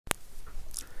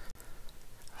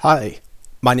Hi,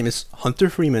 my name is Hunter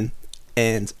Freeman,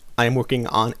 and I am working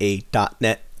on a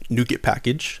 .NET NuGet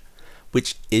package,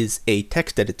 which is a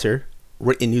text editor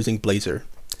written using Blazor.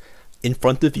 In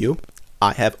front of you,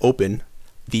 I have open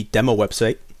the demo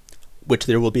website, which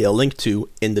there will be a link to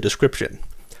in the description.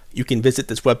 You can visit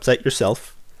this website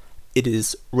yourself. It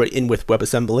is written with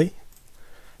WebAssembly,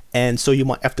 and so you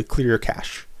might have to clear your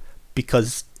cache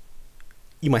because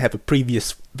you might have a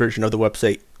previous version of the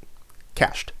website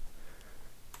cached.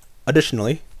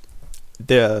 Additionally,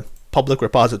 the public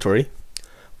repository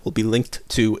will be linked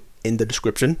to in the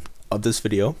description of this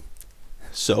video.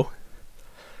 So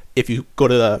if you go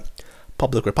to the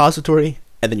public repository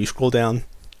and then you scroll down,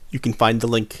 you can find the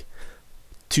link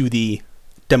to the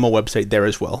demo website there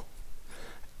as well.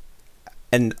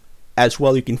 And as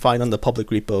well, you can find on the public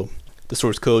repo the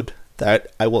source code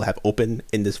that I will have open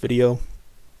in this video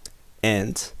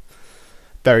and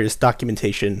various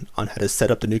documentation on how to set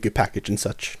up the NuGet package and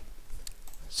such.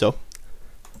 So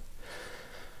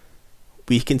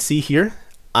we can see here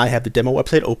I have the demo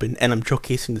website open and I'm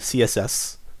showcasing the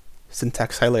CSS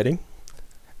syntax highlighting.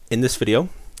 In this video,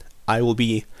 I will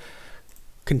be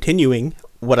continuing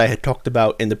what I had talked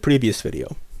about in the previous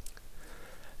video.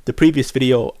 The previous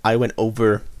video I went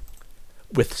over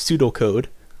with pseudocode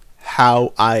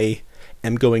how I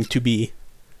am going to be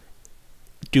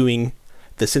doing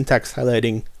the syntax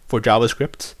highlighting for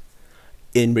JavaScript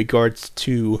in regards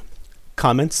to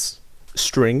comments,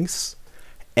 strings,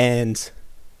 and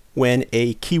when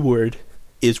a keyword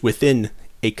is within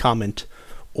a comment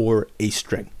or a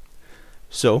string.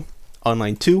 So on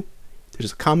line 2,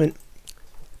 there's a comment.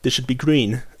 This should be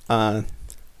green, for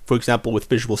example, with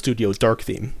Visual Studio's dark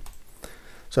theme.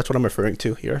 So that's what I'm referring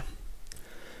to here.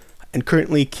 And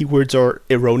currently, keywords are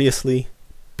erroneously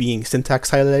being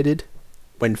syntax highlighted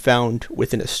when found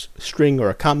within a string or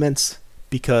a comments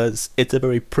because it's a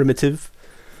very primitive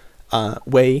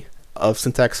way of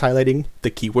syntax highlighting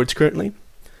the keywords currently.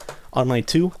 On line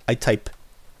 2, I type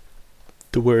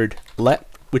the word let,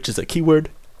 which is a keyword.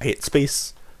 I hit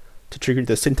space to trigger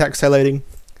the syntax highlighting.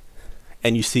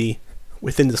 And you see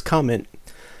within this comment,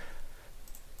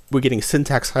 we're getting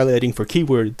syntax highlighting for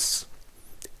keywords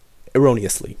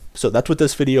erroneously. So that's what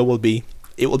this video will be.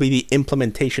 It will be the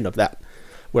implementation of that.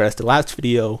 Whereas the last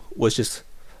video was just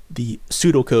the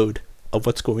pseudocode of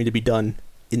what's going to be done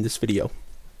in this video.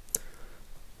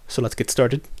 So let's get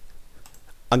started.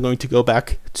 I'm going to go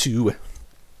back to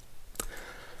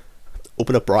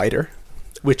open up Writer,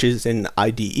 which is an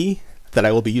IDE that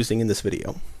I will be using in this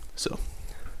video. So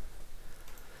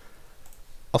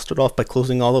I'll start off by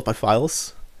closing all of my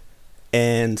files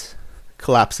and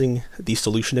collapsing the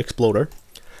Solution Explorer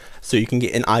so you can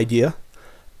get an idea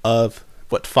of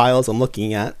what files I'm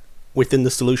looking at within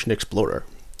the Solution Explorer.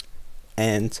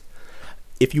 And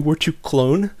if you were to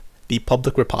clone the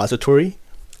public repository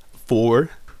for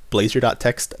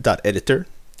blazor.text.editor,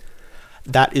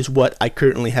 that is what I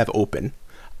currently have open.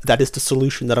 That is the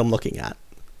solution that I'm looking at.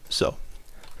 So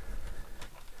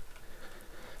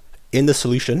in the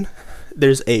solution,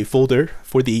 there's a folder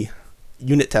for the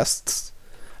unit tests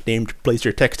named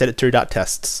Blazor text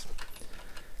editor.tests.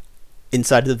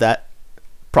 Inside of that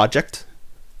project,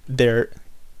 there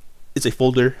is a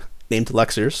folder named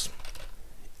Lexers.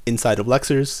 Inside of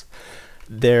Lexers,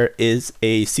 there is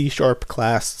a C#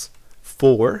 class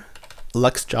for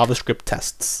Lex JavaScript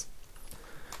tests.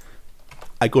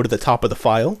 I go to the top of the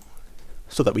file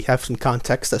so that we have some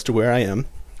context as to where I am.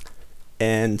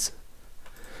 And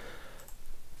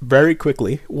very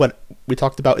quickly, what we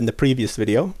talked about in the previous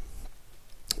video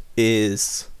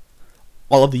is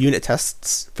all of the unit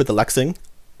tests for the Lexing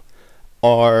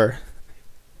are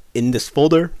in this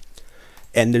folder,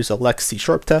 and there's a Lex C#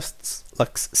 tests,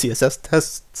 Lex CSS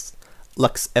tests,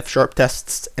 Lex F#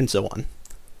 tests, and so on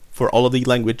for all of the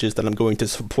languages that I'm going to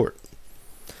support.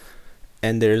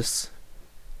 And there's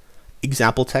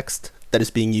example text that is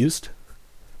being used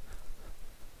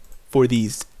for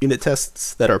these unit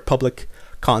tests that are public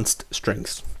const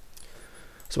strings.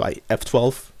 So I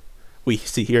F12, we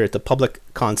see here the public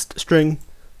const string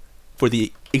for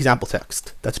the example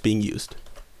text that's being used.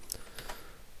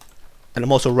 And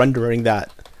I'm also rendering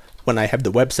that when I have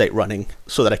the website running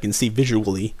so that I can see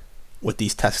visually what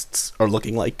these tests are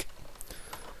looking like.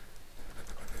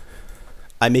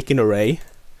 I make an array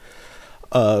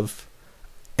of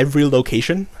every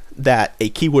location that a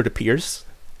keyword appears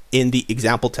in the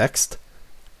example text.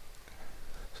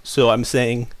 So I'm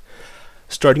saying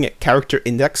starting at character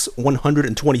index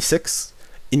 126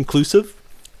 inclusive,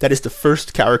 that is the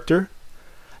first character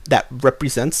that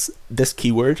represents this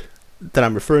keyword that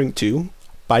I'm referring to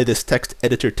by this text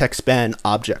editor text span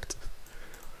object.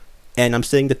 and I'm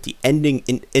saying that the ending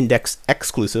index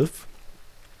exclusive,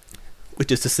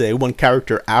 which is to say one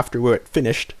character after where it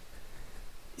finished,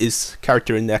 is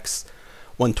character index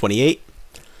 128.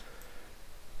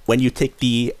 When you take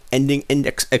the ending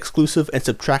index exclusive and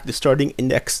subtract the starting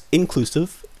index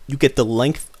inclusive, you get the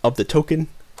length of the token.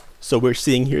 So we're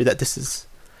seeing here that this is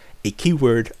a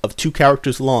keyword of 2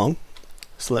 characters long.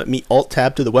 So let me alt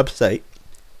tab to the website.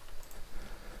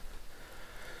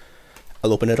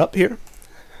 I'll open it up here.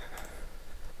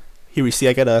 Here we see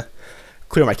I gotta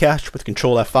clear my cache with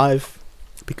Control F5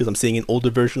 because I'm seeing an older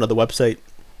version of the website.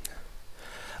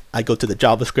 I go to the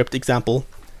JavaScript example,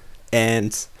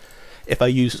 and if I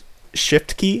use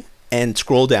Shift key and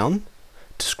scroll down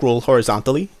to scroll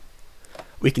horizontally,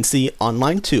 we can see on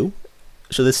line 2,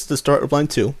 so this is the start of line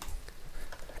 2,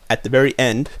 at the very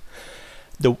end,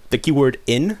 the keyword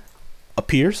in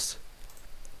appears.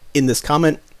 In this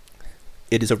comment,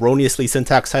 it is erroneously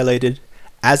syntax highlighted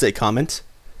as a comment,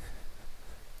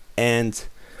 and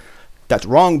that's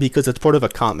wrong because it's part of a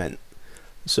comment.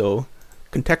 So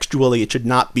contextually, it should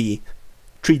not be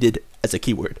treated as a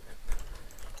keyword.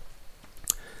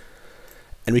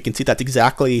 And we can see that's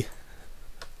exactly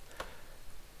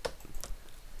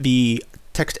the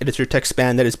text editor text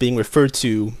span that is being referred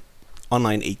to on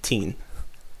line 18.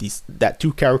 That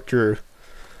 2-character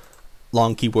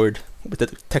long keyword with the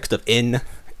text of in,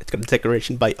 it's got a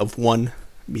declaration byte of 1,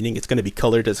 meaning it's going to be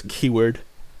colored as a keyword.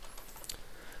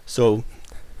 So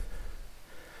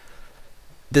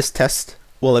this test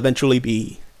will eventually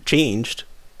be changed,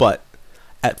 but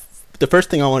the first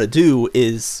thing I want to do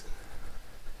is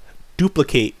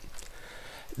duplicate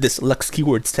this Lex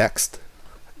Keywords text,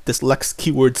 this Lex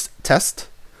Keywords test,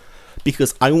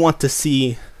 because I want to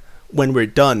see when we're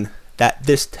done that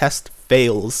this test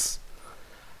fails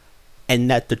and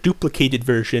that the duplicated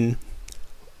version,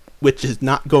 which is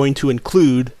not going to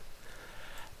include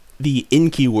the in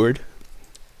keyword,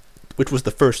 which was the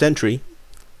first entry,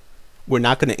 we're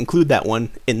not going to include that one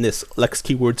in this Lex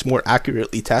Keywords more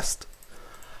accurately test.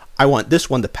 I want this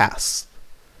one to pass.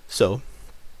 So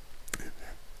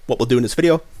what we'll do in this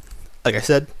video, like I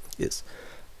said, is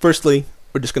firstly,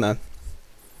 we're just going to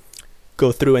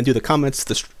go through and do the comments,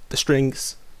 the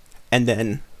strings, and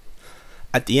then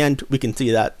at the end, we can see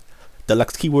that the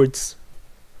Lex Keywords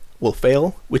will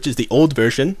fail, which is the old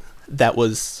version that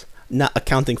was not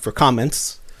accounting for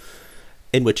comments,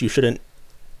 in which you shouldn't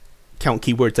count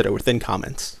keywords that are within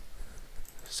comments.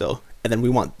 So, and then we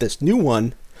want this new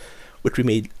one, which we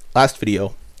made last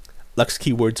video, Lex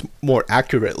Keywords more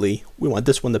accurately. We want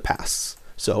this one to pass.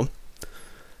 So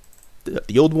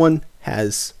the old one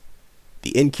has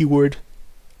the in keyword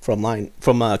from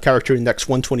character index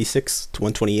 126 to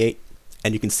 128,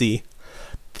 and you can see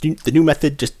the new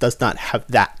method just does not have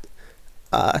that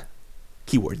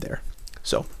keyword there.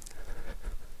 So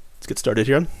let's get started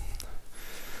here.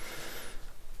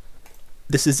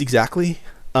 This is exactly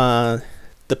the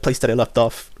place that I left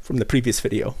off from the previous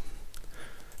video.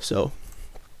 So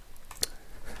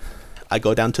I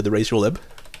go down to the Razor lib,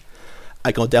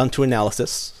 I go down to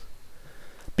analysis,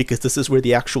 because this is where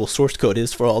the actual source code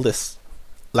is for all this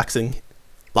lexing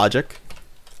logic.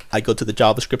 I go to the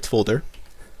JavaScript folder,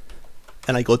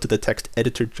 and I go to the text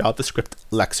editor JavaScript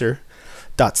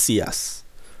lexer.cs.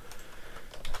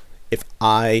 If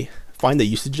I find the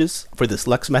usages for this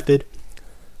lex method,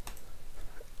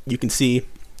 you can see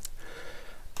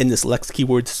in this Lex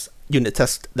Keywords unit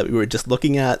test that we were just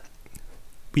looking at,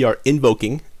 we are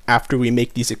invoking, after we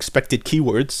make these expected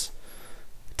keywords,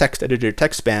 text editor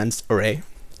text spans array,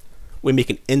 we make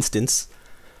an instance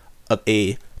of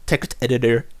a text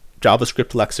editor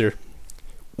JavaScript lexer.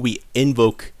 We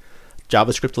invoke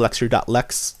JavaScript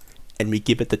lexer.lex, and we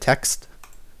give it the text,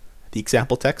 the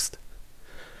example text.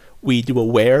 We do a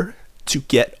where to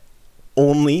get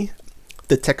only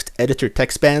the text editor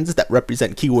text spans that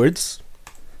represent keywords.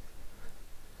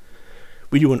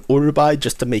 We do an order by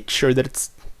just to make sure that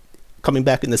it's coming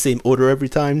back in the same order every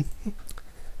time.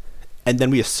 And then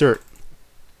we assert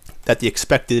that the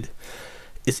expected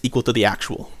is equal to the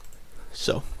actual.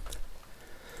 So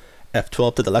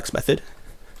F12 to the lex method.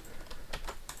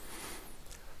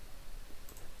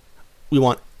 We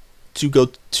want to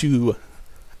go to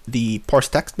the parse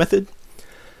text method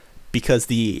because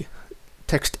the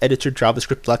text editor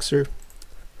JavaScript lexer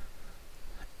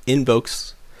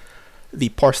invokes the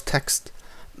parse text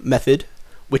method,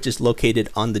 which is located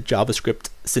on the JavaScript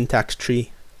syntax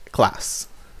tree class,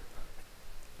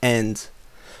 and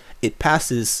it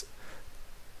passes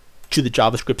to the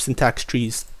JavaScript syntax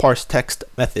tree's parse text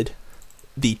method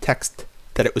the text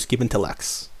that it was given to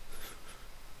lex.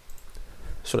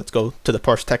 So let's go to the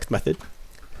parse text method.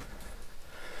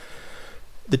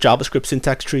 The JavaScript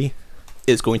syntax tree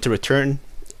is going to return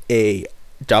a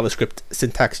JavaScript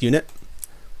syntax unit,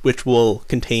 which will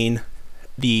contain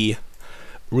the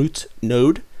root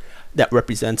node that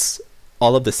represents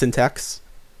all of the syntax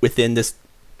within this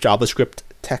JavaScript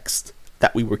text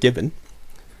that we were given.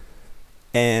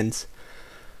 And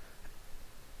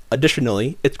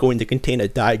additionally, it's going to contain a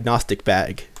diagnostic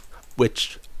bag,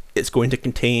 which is going to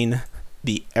contain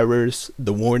the errors,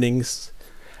 the warnings,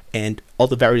 and all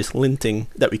the various linting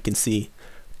that we can see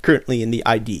currently in the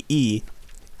IDE.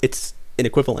 It's an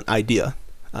equivalent idea,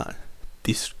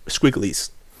 these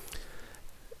squigglies.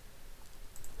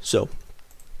 So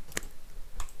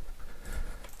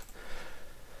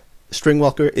string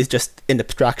walker is just an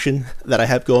abstraction that I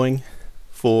have going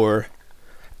for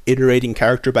iterating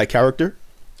character by character.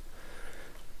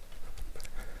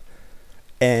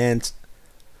 And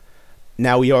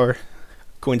now we are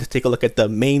going to take a look at the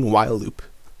main while loop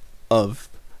of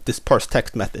this parse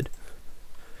text method.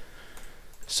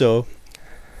 So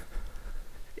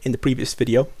in the previous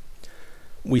video,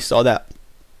 we saw that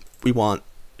we want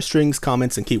strings,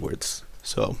 comments, and keywords.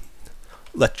 So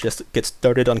let's just get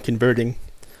started on converting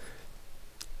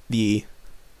the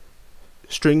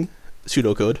string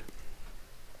pseudocode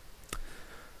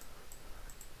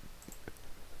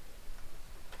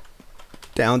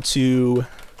down to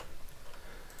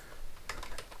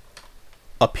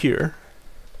up here.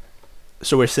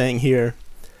 So we're saying here,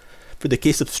 for the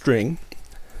case of string,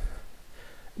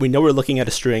 we know we're looking at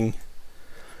a string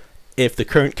if the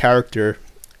current character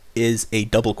is a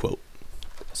double quote.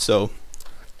 So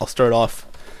I'll start off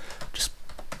just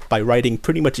by writing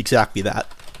pretty much exactly that.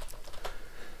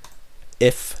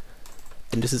 If,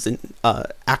 and this is an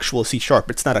actual C#,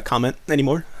 it's not a comment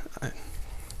anymore.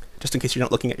 Just in case you're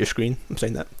not looking at your screen, I'm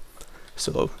saying that.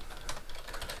 So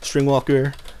string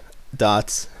walker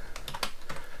dot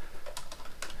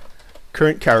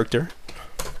current character,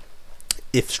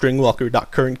 if string walker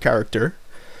dot current character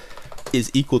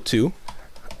is equal to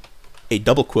a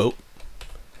double quote,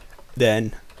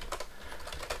 then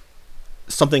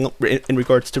something in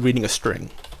regards to reading a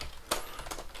string.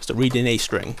 So reading a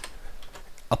string,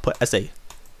 I'll put as a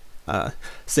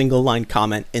single line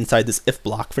comment inside this if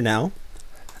block for now.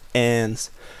 And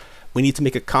we need to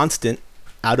make a constant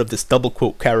out of this double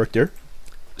quote character.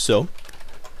 So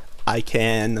I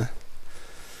can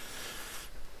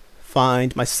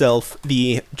find myself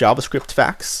the JavaScript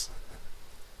facts.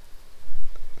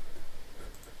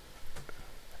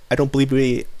 I don't believe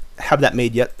we have that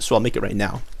made yet, so I'll make it right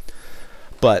now.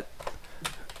 But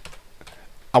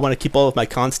I want to keep all of my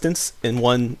constants in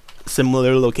one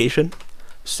similar location.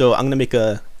 So I'm going to make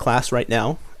a class right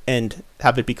now and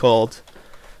have it be called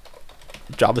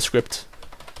JavaScript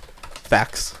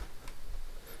facts.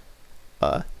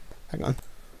 Hang on.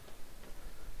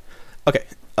 Okay.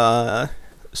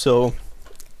 So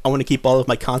I want to keep all of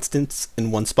my constants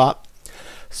in one spot.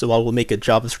 So I will make a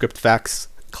JavaScript facts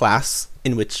class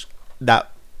in which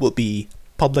that will be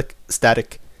public,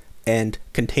 static, and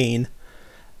contain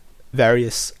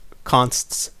various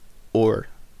consts or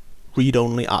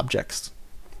read-only objects.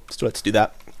 So let's do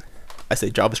that. I say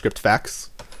JavaScript facts.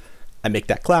 I make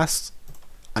that class.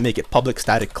 I make it public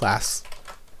static class.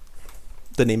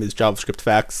 The name is JavaScript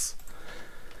facts.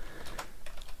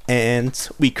 And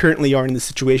we currently are in the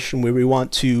situation where we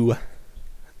want to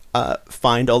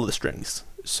find all of the strings.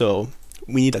 So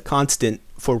we need a constant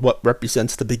for what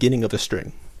represents the beginning of a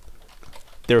string.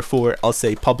 Therefore, I'll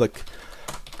say public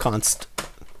const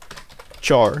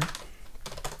char,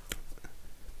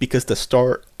 because the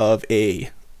start of a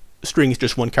string is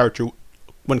just one character,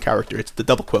 it's the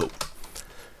double quote.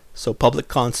 So public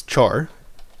const char,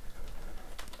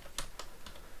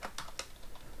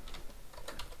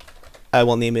 I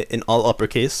will name it in all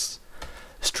uppercase,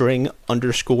 string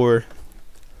underscore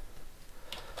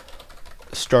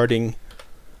starting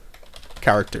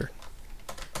character.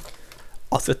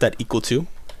 I'll set that equal to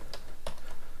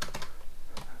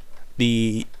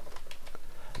the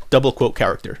double quote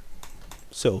character.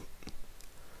 So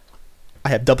I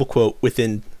have double quote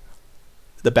within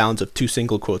the bounds of two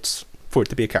single quotes for it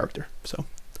to be a character. So,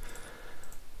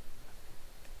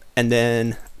 and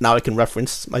then now I can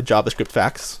reference my JavaScript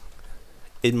facts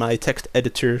in my text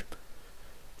editor,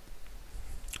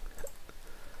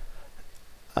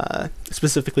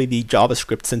 specifically the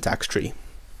JavaScript syntax tree,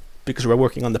 because we're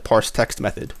working on the parse text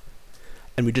method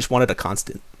and we just wanted a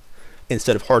constant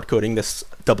instead of hard coding this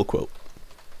double quote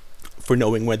for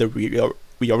knowing whether we are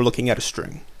looking at a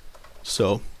string.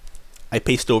 So I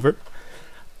paste over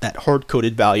that hard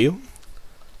coded value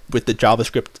with the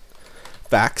JavaScript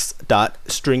facts dot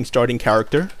string starting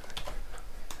character,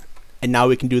 and now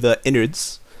we can do the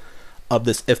innards of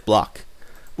this if block,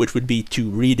 which would be to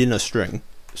read in a string.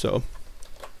 So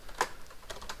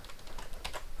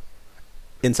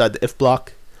inside the if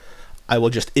block, I will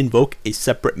just invoke a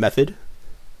separate method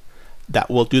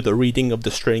that will do the reading of the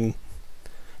string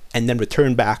and then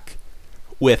return back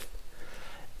with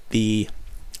the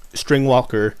string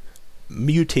walker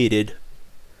mutated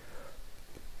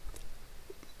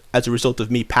as a result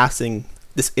of me passing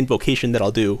this invocation that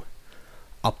I'll do.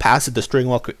 I'll pass it the string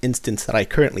walker instance that I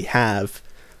currently have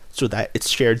so that it's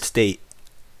shared state,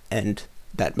 and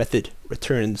that method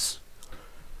returns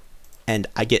and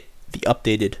I get the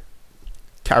updated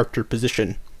character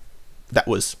position that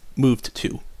was moved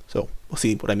to. So we'll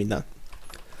see what I mean now.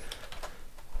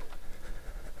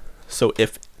 So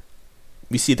if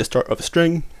we see the start of a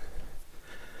string,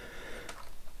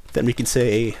 then we can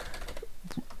say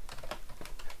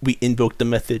we invoke the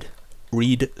method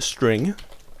read string,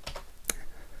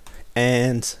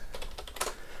 and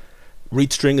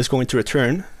read string is going to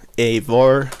return a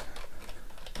var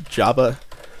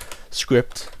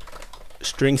JavaScript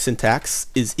string syntax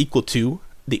is equal to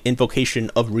the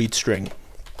invocation of read string.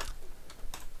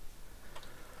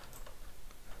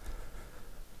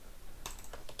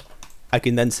 I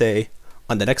can then say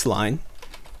on the next line,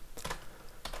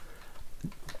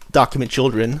 document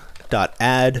children dot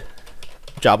add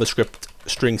JavaScript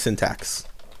string syntax.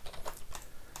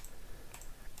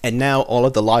 And now all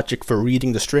of the logic for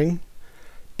reading the string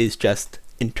is just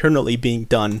internally being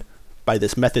done by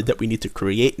this method that we need to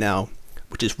create now,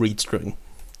 which is read string.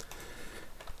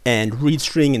 And read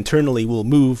string internally will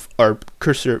move our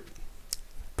cursor,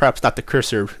 perhaps not the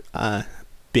cursor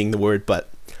being the word, but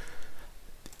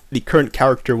the current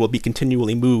character will be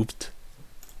continually moved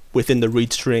within the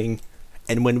read string,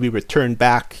 and when we return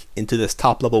back into this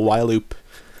top level while loop,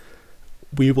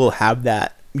 we will have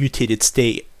that mutated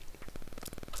state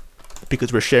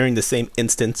because we're sharing the same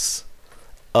instance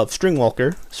of string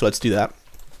walker. So let's do that.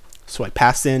 So I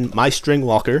pass in my string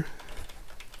walker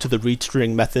to the read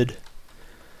string method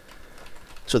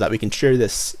so that we can share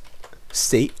this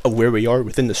state of where we are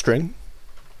within the string.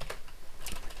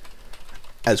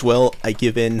 As well, I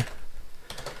give in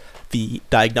the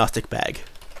diagnostic bag.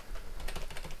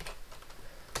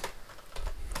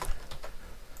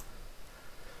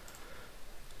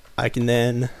 I can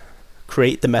then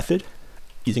create the method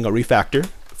using a refactor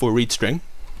for read string.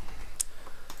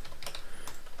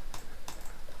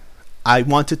 I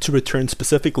wanted to return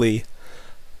specifically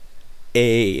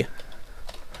a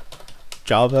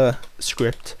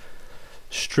JavaScript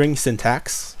string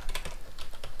syntax,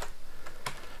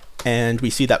 and we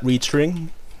see that read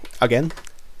string, again,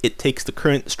 it takes the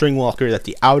current string walker that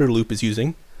the outer loop is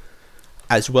using,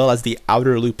 as well as the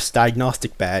outer loop's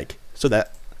diagnostic bag, so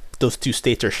that those two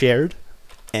states are shared,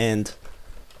 and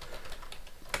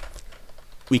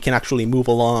we can actually move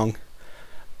along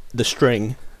the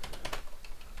string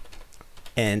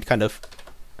and kind of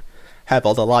have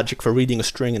all the logic for reading a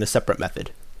string in a separate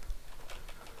method.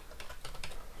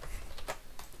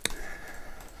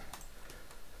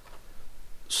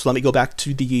 So let me go back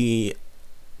to the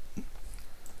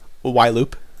while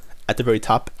loop at the very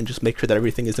top and just make sure that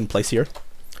everything is in place here.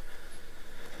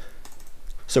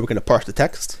 So we're going to parse the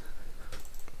text.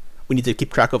 We need to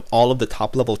keep track of all of the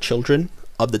top level children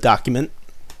of the document.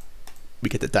 We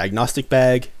get the diagnostic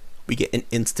bag, we get an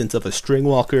instance of a string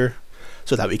walker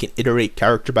so that we can iterate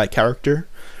character by character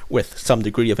with some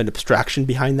degree of an abstraction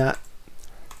behind that.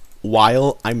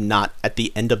 While I'm not at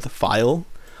the end of the file,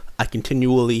 I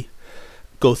continually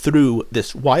go through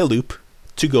this while loop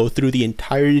to go through the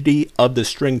entirety of the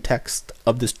string text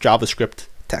of this JavaScript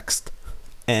text.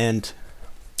 And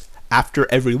after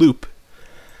every loop,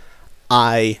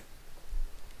 I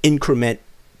increment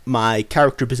my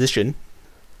character position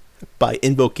by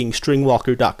invoking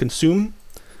stringwalker.consume.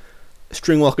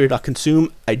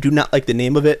 Stringwalker.consume, I do not like the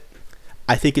name of it.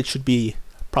 I think it should be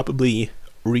probably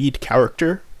read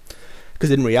character,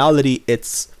 because in reality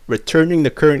it's returning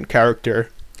the current character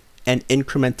and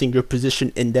incrementing your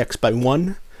position index by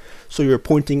 1, so you're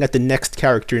pointing at the next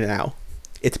character now.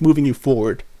 It's moving you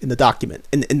forward in the document,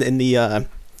 in the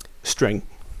string.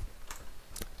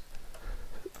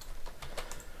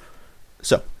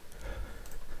 So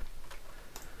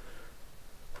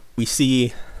we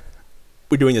see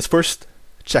we're doing this first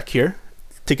check here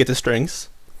to get the strings,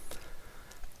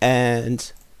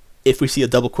 and if we see a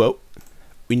double quote,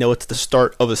 we know it's the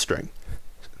start of a string.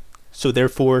 So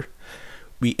therefore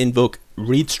we invoke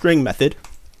read string method,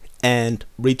 and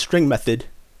read string method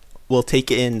will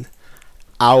take in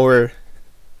our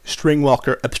string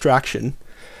walker abstraction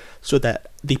so that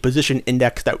the position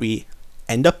index that we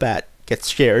end up at gets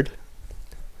shared,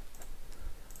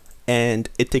 and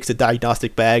it takes a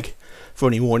diagnostic bag for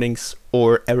any warnings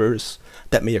or errors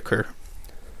that may occur.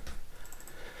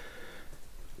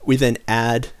 We then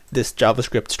add this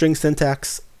JavaScript string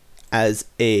syntax as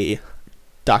a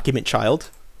document child,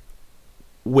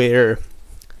 where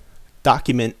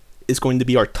document is going to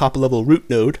be our top level root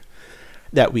node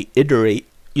that we iterate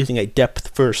using a depth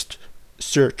first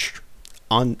search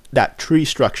on that tree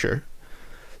structure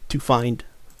to find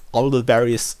all of the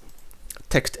various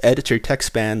text editor text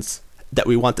spans that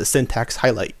we want the syntax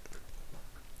highlight.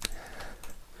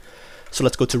 So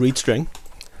let's go to read string,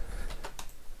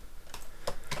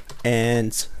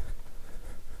 and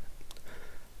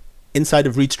inside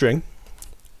of read string,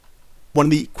 one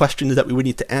of the questions that we would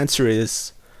need to answer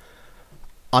is,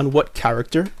 on what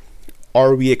character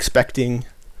are we expecting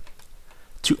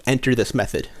to enter this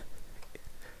method?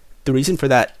 The reason for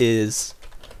that is,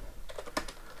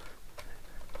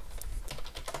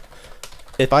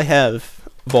 if I have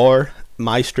var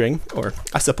myString, or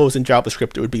I suppose in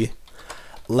JavaScript it would be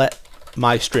let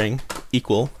myString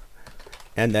equal,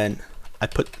 and then I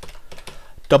put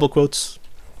double quotes.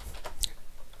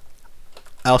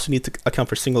 I also need to account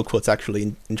for single quotes actually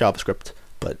in JavaScript,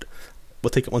 but we'll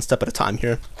take it one step at a time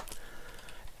here.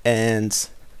 And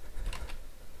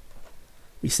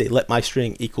we say let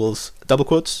myString equals double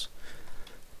quotes.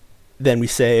 Then we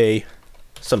say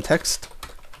some text.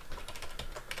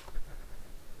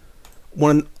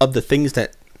 One of the things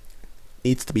that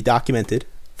needs to be documented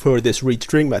for this read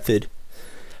string method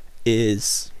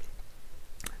is,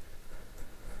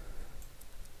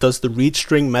 does the read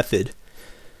string method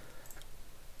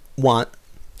want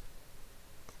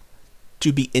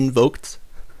to be invoked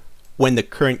when the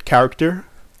current character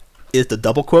is the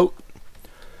double quote,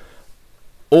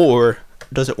 or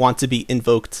does it want to be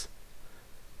invoked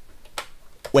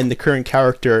when the current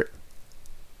character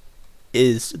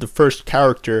is the first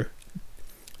character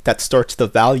that starts the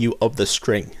value of the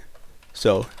string?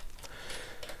 So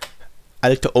I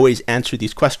like to always answer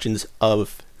these questions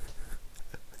of,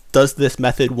 does this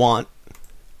method want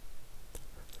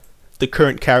the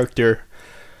current character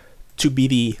to be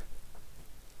the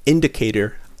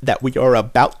indicator that we are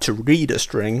about to read a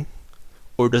string,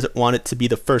 or does it want it to be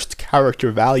the first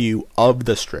character value of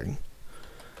the string?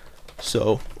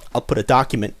 So I'll put a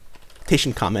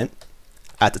documentation comment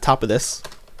at the top of this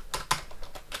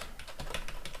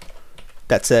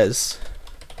that says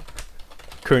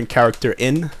current character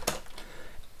in,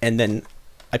 and then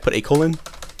I put a colon.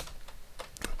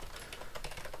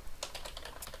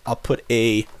 I'll put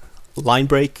a line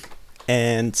break,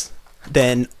 and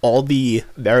then all the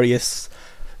various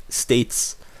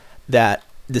states that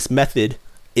this method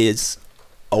is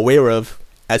aware of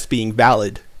as being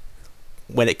valid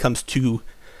when it comes to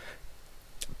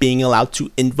being allowed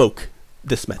to invoke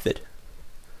this method.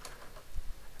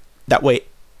 That way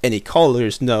any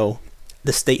callers know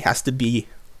the state has to be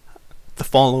the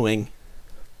following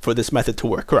for this method to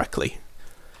work correctly,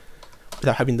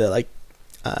 without having to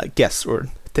guess or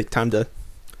take time to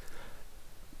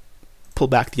pull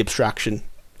back the abstraction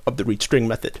of the read string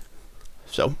method.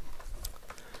 So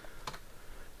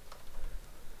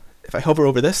if I hover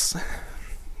over this,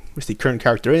 we see current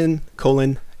character in,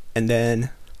 colon, and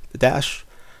then the dash.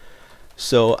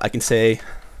 So I can say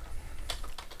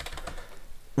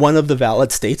one of the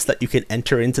valid states that you can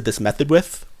enter into this method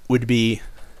with would be,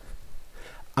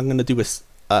 I'm going to do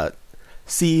a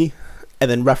C and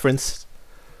then reference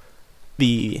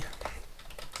the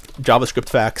JavaScript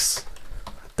facts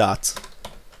dot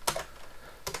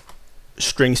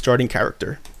string starting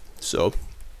character. So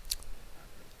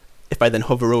if I then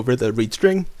hover over the read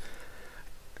string,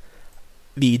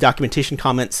 the documentation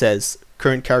comment says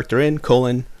current character in,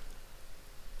 colon,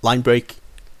 line break,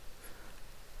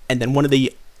 and then one of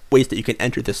the ways that you can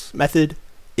enter this method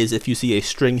is if you see a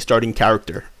string starting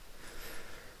character.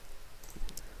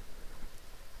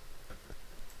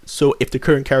 So if the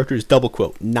current character is double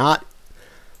quote, not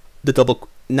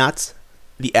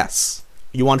the S,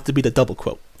 you want it to be the double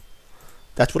quote.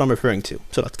 That's what I'm referring to.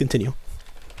 So let's continue.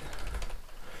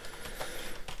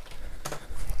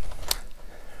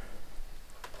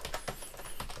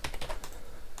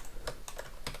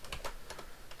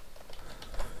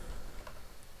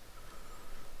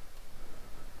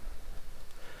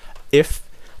 If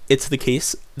it's the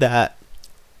case that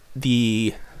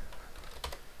the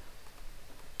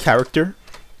character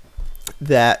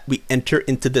that we enter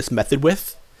into this method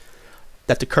with,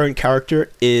 that the current character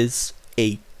is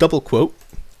a double quote,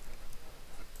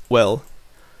 well,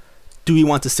 do we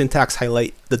want to syntax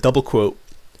highlight the double quote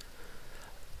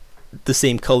the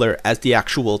same color as the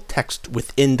actual text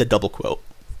within the double quote?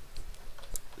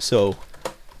 So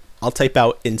I'll type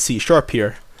out in C#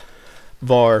 here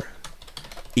var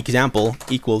example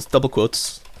equals double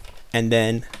quotes and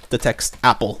then the text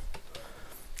apple.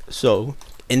 So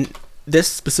in this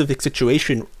specific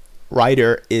situation,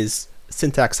 writer is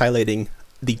syntax highlighting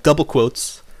the double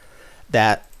quotes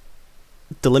that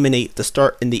delimitate the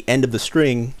start and the end of the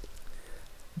string.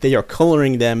 They are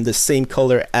coloring them the same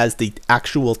color as the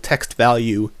actual text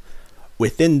value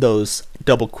within those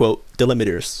double quote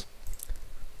delimiters.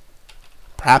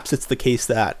 Perhaps it's the case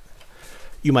that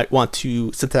you might want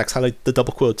to syntax highlight the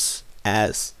double quotes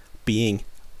as being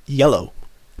yellow,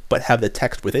 but have the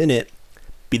text within it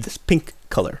be this pink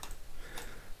color.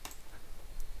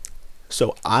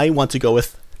 So I want to go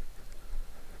with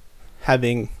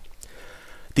having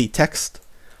the text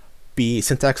be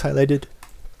syntax highlighted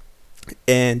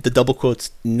and the double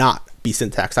quotes not be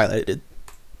syntax highlighted,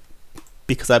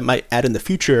 because I might add in the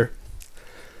future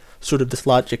sort of this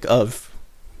logic of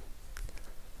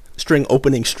string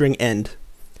opening, string end,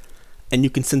 and you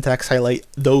can syntax highlight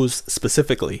those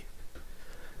specifically.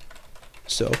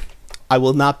 So I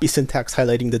will not be syntax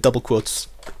highlighting the double quotes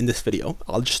in this video.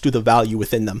 I'll just do the value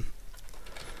within them.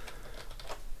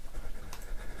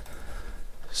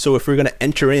 So if we're going to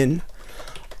enter in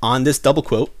on this double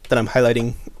quote that I'm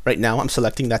highlighting right now, I'm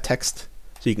selecting that text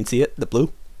so you can see it, the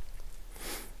blue.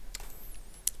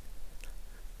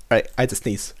 All right, I had to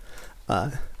sneeze.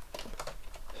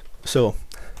 So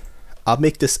I'll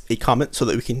make this a comment so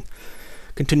that we can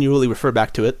continually refer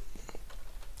back to it.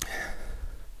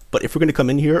 But if we're going to come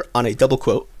in here on a double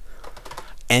quote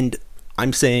and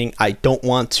I'm saying I don't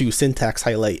want to syntax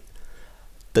highlight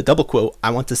the double quote, I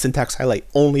want to syntax highlight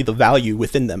only the value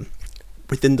within them,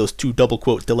 within those two double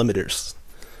quote delimiters,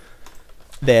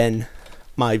 then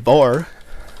my var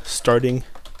starting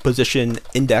position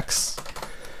index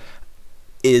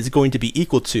is going to be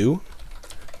equal to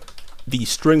the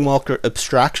string walker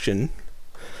abstraction,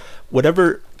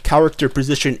 whatever character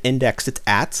position index it's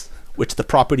at, which the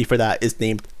property for that is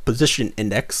named position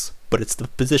index, but it's the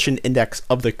position index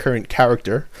of the current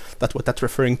character. That's what that's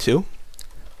referring to.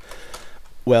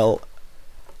 Well,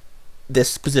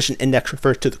 this position index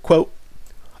refers to the quote,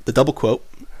 the double quote.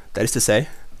 That is to say,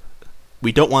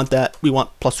 we don't want that. We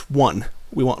want +1.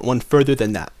 We want one further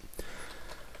than that,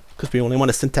 because we only want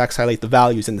to syntax highlight the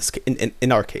values in this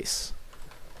in our case.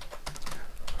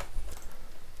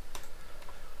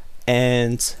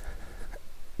 And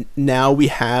now we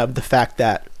have the fact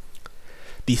that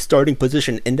the starting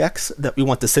position index that we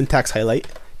want to syntax highlight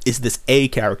is this A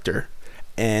character,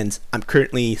 and I'm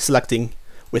currently selecting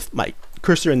with my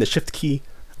cursor and the shift key,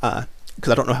 because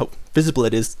I don't know how visible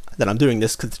it is that I'm doing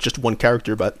this because it's just one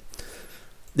character, but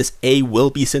this A will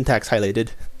be syntax highlighted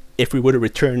if we were to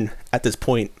return at this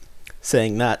point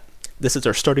saying that this is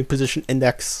our starting position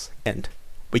index and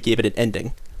we gave it an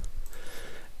ending.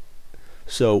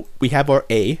 So we have our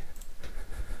A.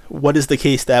 What is the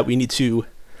case that we need to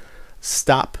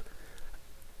stop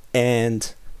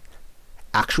and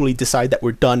actually decide that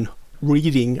we're done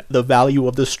reading the value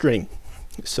of the string?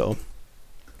 So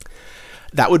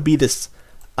that would be this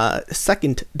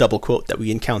second double quote that we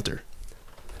encounter,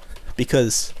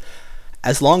 because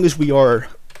as long as we are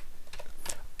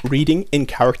reading in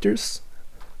characters,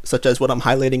 such as what I'm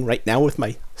highlighting right now with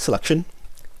my selection,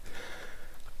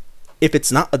 if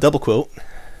it's not a double quote,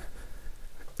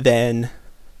 then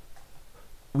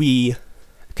we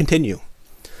continue.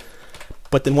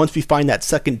 But then once we find that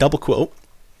second double quote,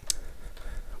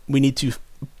 we need to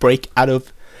break out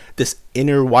of this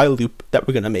inner while loop that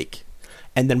we're going to make,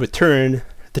 and then return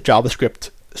the JavaScript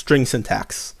string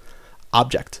syntax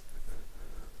object.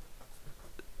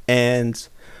 And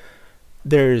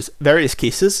there's various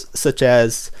cases, such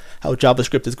as how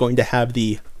JavaScript is going to have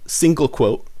the single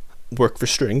quote work for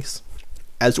strings,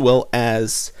 as well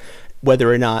as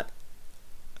whether or not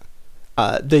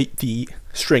the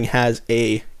string has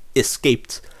a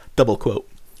escaped double quote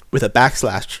with a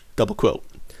backslash double quote.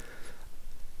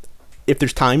 If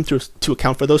there's time to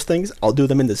account for those things, I'll do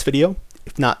them in this video.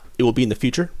 If not, it will be in the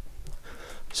future.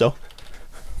 So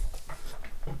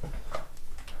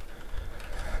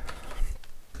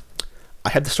I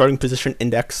have the starting position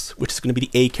index, which is going to be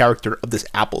the A character of this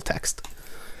apple text.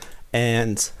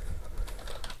 And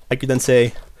I could then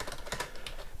say,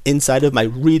 inside of my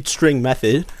read string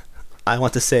method, I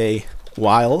want to say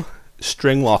while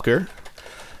string walker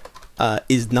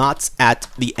is not at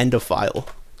the end of file.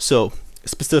 So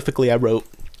specifically, I wrote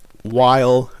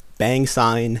while bang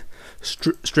sign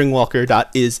string walker dot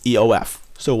is EOF.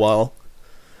 So while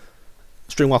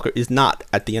string walker is not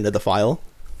at the end of the file,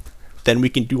 then we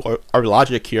can do our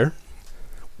logic here,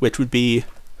 which would be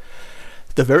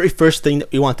the very first thing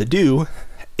that we want to do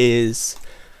is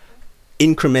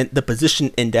increment the position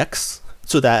index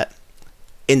so that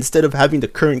instead of having the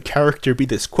current character be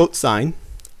this quote sign,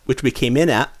 which we came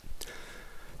into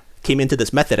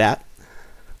this method at,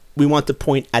 we want to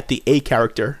point at the A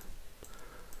character.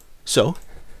 So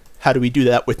how do we do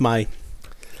that with my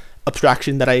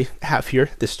abstraction that I have here,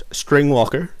 this string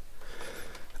walker?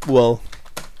 Well,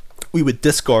 we would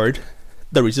discard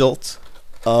the result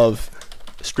of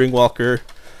string walker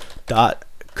dot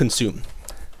consume.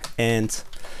 And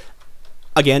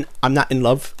again, I'm not in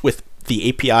love with the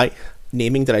API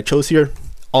naming that I chose here.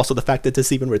 Also, the fact that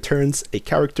this even returns a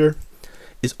character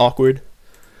is awkward.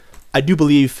 I do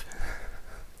believe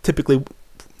typically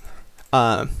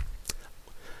what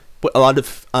a lot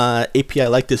of API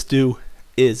like this do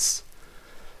is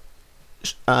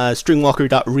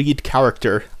stringwalker.read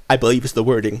character, I believe is the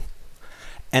wording,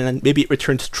 and then maybe it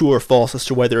returns true or false as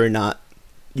to whether or not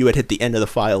you had hit the end of the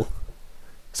file,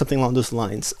 something along those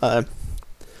lines.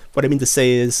 What I mean to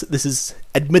say is this is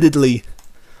admittedly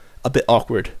a bit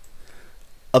awkward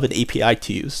of an API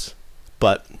to use,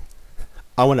 but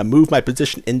I want to move my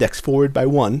position index forward by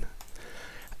 1,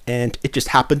 and it just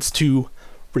happens to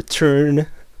return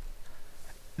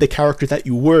the character that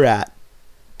you were at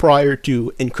prior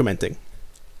to incrementing.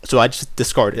 So I just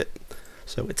discard it.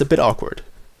 So it's a bit awkward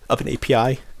of an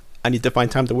API. I need to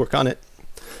find time to work on it.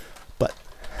 But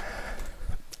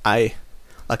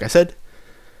like I said,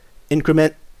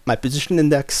 increment my position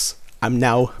index. I'm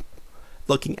now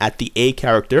looking at the A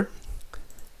character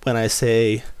when I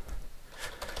say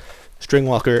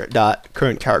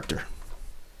stringwalker.current character.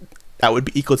 That would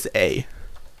be equal to A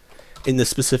in this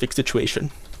specific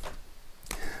situation.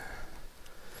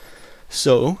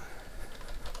 So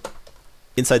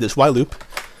inside this while loop,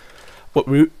 what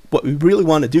we really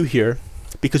want to do here,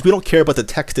 because we don't care about the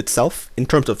text itself in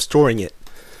terms of storing it,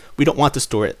 we don't want to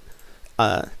store it.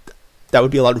 That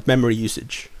would be a lot of memory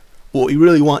usage. What we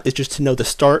really want is just to know the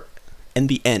start and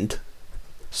the end.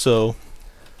 So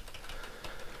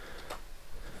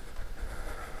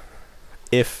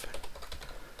if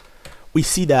we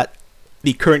see that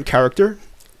the current character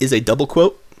is a double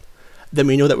quote, then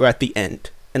we know that we're at the end.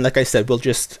 And like I said, we'll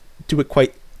just do it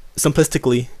quite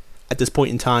simplistically at this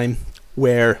point in time,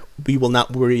 where we will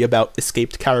not worry about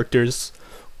escaped characters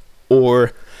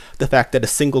or the fact that a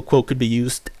single quote could be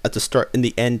used at the start and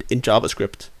the end in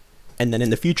JavaScript. And then in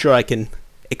the future, I can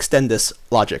extend this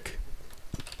logic.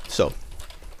 So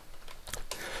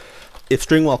if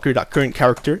stringwalker.current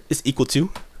character is equal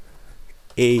to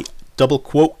a double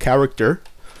quote character,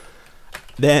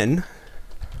 then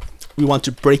we want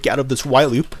to break out of this while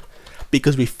loop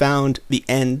because we found the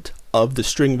end of the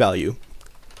string value.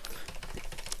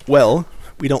 Well,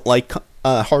 we don't like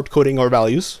hard coding our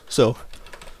values, so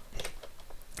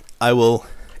I will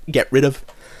get rid of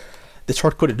this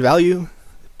hard coded value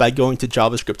by going to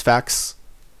JavaScript facts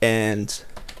and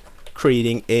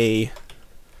creating a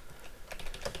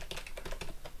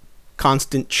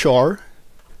constant char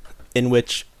in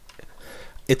which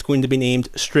it's going to be named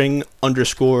string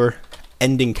underscore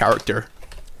ending character.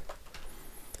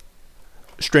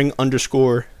 String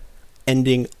underscore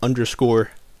ending underscore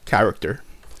character.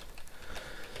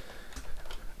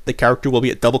 The character will be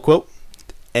a double quote,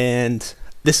 and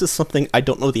this is something I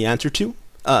don't know the answer to.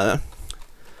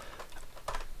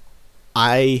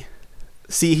 I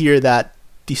see here that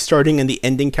the starting and the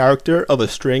ending character of a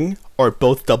string are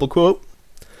both double quote.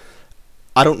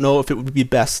 I don't know if it would be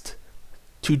best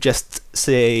to just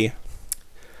say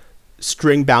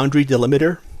string boundary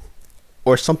delimiter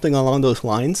or something along those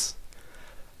lines,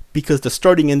 because the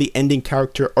starting and the ending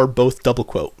character are both double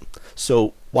quote.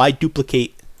 So why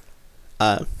duplicate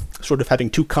sort of having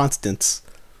two constants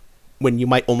when you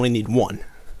might only need one?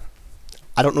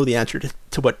 I don't know the answer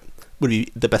to what would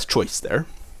be the best choice there.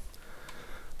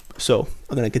 So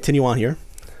I'm going to continue on here.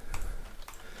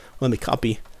 Let me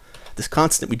copy this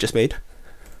constant we just made.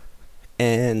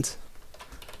 And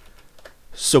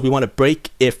so we want to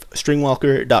break if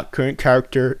stringwalker.current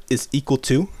character is equal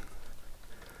to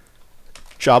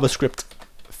JavaScript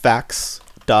facts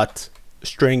dot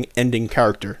string ending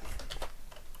character.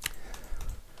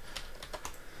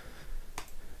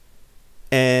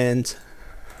 And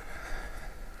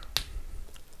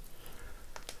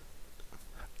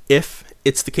if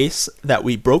it's the case that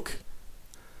we broke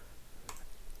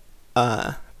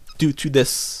due to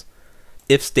this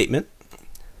if statement,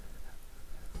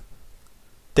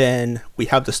 then we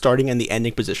have the starting and the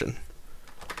ending position.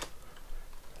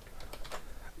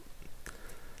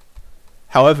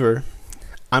 However,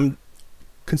 I'm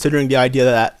considering the idea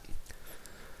that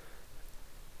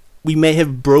we may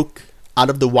have broke out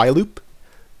of the while loop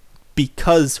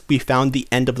because we found the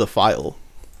end of the file.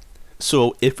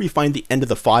 So if we find the end of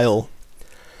the file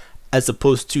as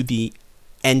opposed to the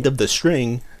end of the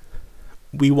string,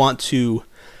 we want to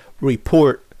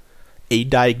report a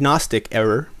diagnostic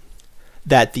error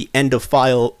that the end of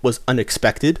file was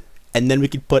unexpected, and then we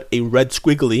could put a red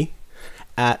squiggly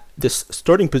at this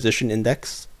starting position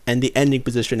index and the ending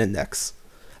position index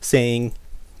saying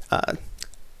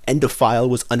end of file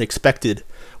was unexpected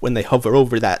when they hover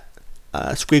over that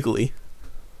squiggly.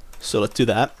 So let's do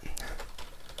that.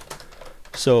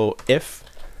 So if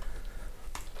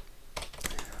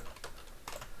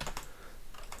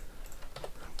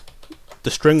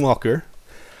the string walker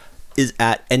is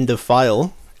at end of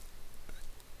file,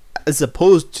 as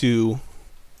opposed to,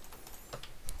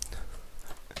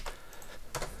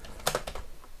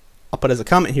 I'll put as a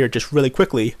comment here just really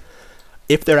quickly,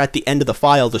 if they're at the end of the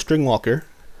file, the string walker,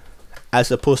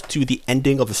 as opposed to the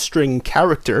ending of a string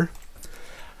character,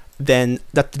 then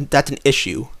that's an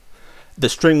issue. The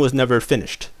string was never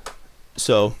finished.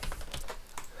 So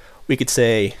we could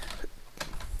say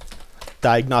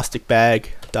diagnostic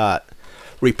bag dot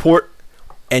report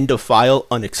end of file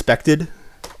unexpected,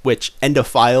 which end of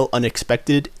file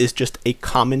unexpected is just a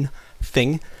common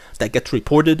thing that gets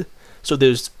reported. So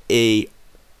there's a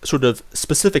sort of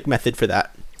specific method for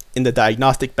that in the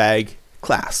diagnostic bag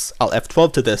class. I'll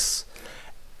F12 to this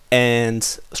and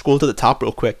scroll to the top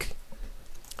real quick.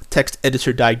 Text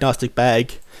editor diagnostic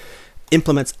bag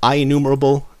implements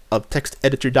IEnumerable of text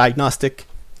editor diagnostic.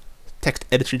 Text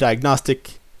editor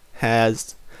diagnostic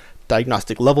has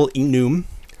diagnostic level enum.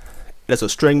 It has a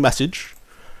string message,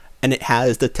 and it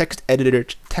has the text editor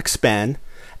text span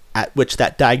at which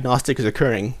that diagnostic is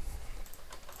occurring.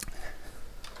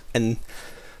 And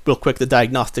real quick, the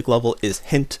diagnostic level is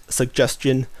hint,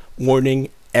 suggestion, warning,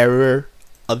 error,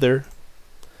 other.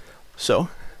 So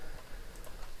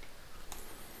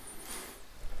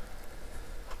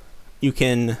you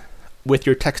can, with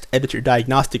your text editor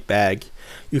diagnostic bag,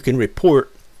 you can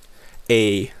report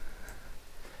a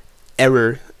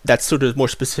error that's sort of more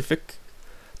specific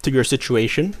to your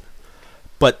situation,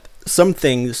 but some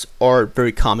things are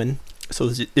very common. So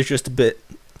there's just a bit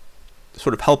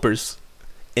sort of helpers,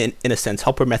 in a sense,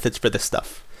 helper methods for this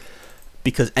stuff,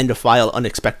 because end of file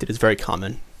unexpected is very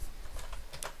common.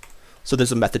 So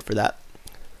there's a method for that.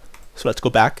 So let's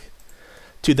go back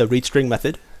to the read string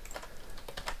method,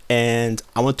 and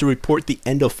I want to report the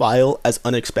end of file as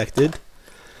unexpected.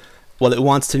 Well, it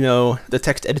wants to know the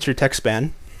text editor text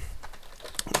span,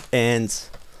 and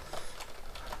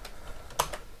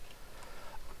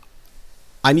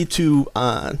I need to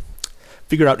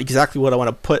figure out exactly what I want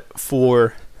to put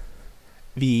for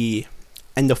the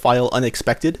end of file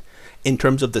unexpected in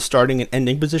terms of the starting and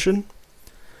ending position.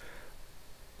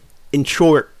 In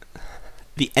short,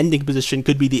 the ending position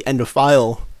could be the end of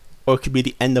file, or it could be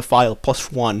the end of file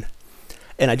plus 1,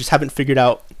 and I just haven't figured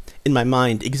out in my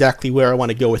mind exactly where I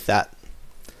want to go with that.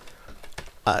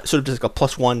 Sort of just like a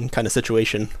plus 1 kind of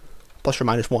situation, plus or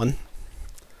minus 1.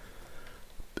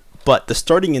 But the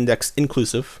starting index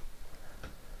inclusive,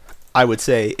 I would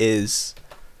say, is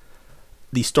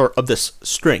the start of this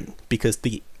string, because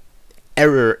the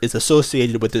error is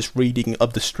associated with this reading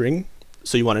of the string.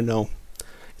 So you want to know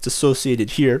it's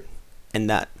associated here, and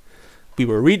that we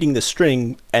were reading the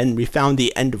string and we found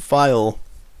the end of file.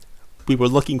 We were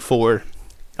looking for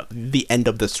the end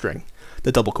of the string,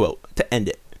 the double quote, to end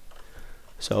it.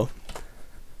 So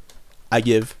I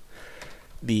give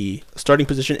the starting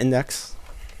position index.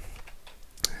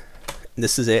 And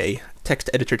this is a text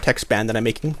editor text span that I'm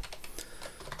making.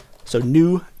 So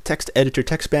new text editor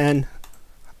text span,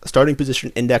 starting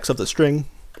position index of the string,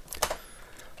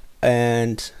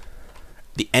 and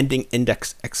the ending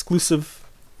index exclusive.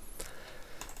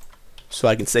 So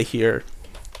I can say here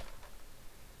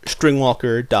string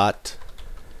walker dot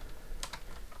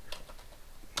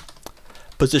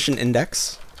position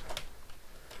index,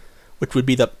 which would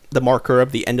be the marker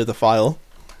of the end of the file,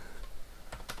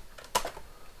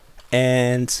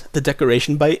 and the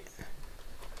decoration byte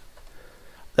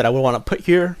that I would want to put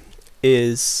here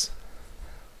is,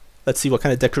 let's see what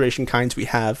kind of decoration kinds we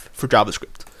have for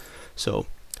JavaScript. So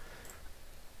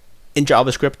in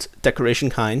JavaScript, decoration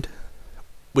kind,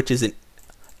 which is an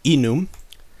enum,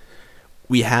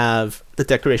 we have the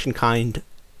decoration kind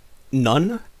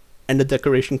none and the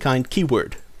decoration kind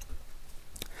keyword.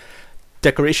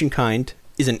 Decoration kind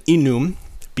is an enum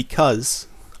because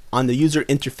on the user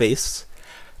interface,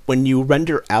 when you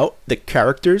render out the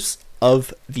characters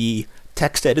of the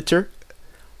text editor,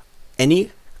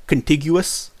 any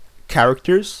contiguous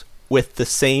characters with the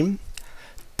same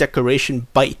decoration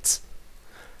bytes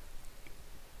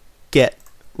get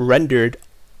rendered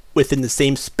within the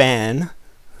same span,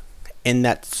 and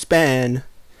that span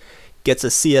gets a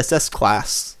CSS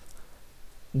class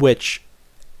which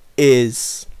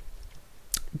is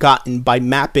gotten by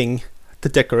mapping the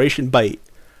decoration byte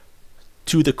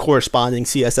to the corresponding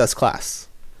CSS class.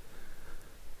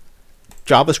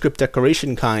 JavaScript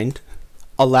decoration kind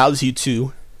allows you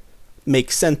to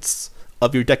make sense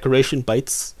of your decoration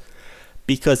bytes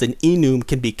because an enum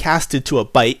can be casted to a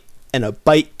byte and a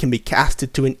byte can be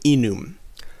casted to an enum.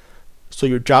 So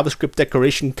your JavaScript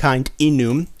decoration kind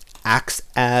enum acts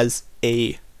as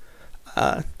a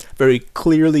very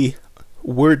clearly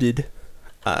worded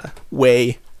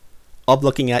way of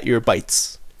looking at your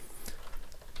bytes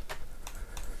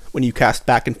when you cast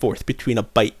back and forth between a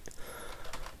byte.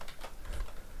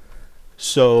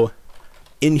 So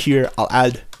in here, I'll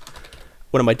add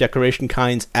one of my decoration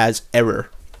kinds as error.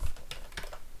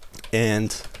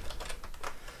 And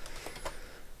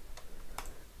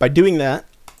by doing that,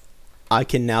 I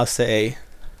can now say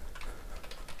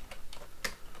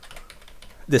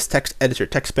this text editor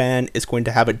text span is going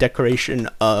to have a decoration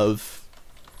of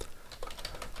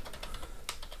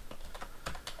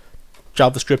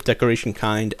JavaScript decoration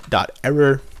kind dot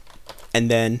error,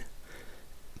 and then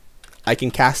I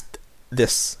can cast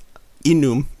this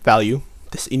enum value,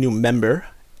 this enum member,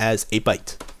 as a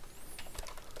byte.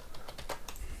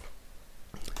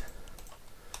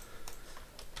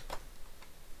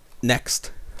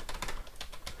 Next,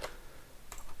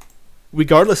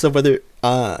 regardless of whether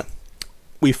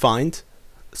we find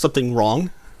something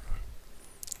wrong,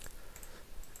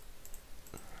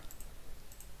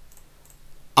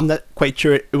 I'm not quite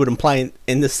sure it would imply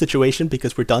in this situation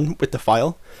because we're done with the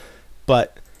file,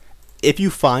 but if you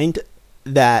find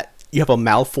that you have a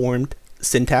malformed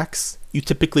syntax, you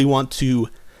typically want to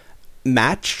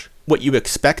match what you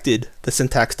expected the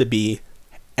syntax to be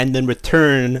and then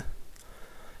return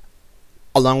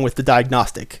along with the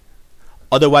diagnostic.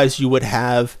 Otherwise, you would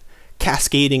have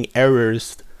cascading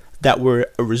errors that were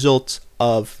a result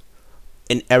of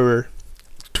an error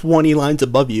 20 lines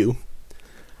above you,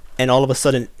 and all of a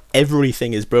sudden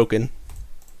everything is broken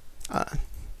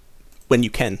when you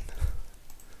can.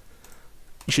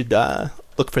 You should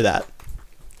look for that.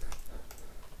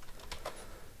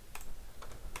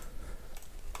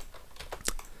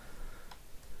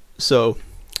 So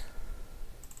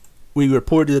we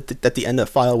reported that the end of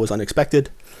the file was unexpected.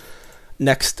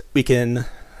 Next, we can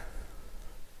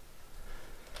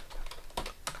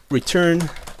return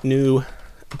new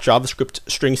JavaScript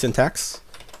string syntax.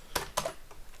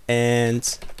 And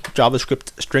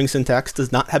JavaScript string syntax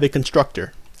does not have a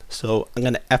constructor. So I'm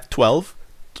going to F12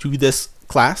 to this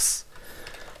class.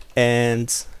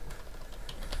 And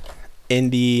in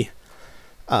the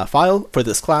file for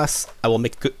this class, I will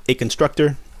make a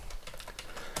constructor.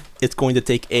 It's going to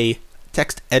take a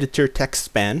text editor text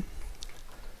span,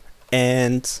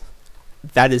 and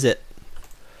that is it.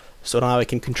 So now I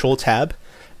can control tab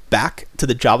back to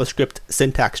the JavaScript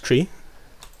syntax tree,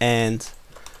 and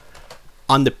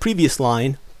on the previous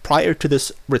line, prior to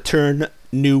this return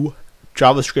new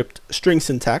JavaScript string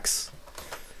syntax,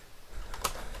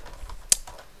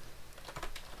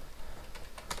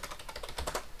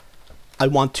 I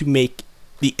want to make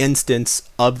the instance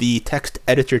of the text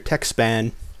editor text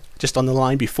span just on the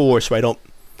line before, so I don't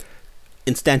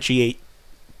instantiate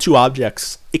two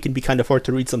objects. It can be kind of hard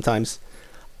to read sometimes.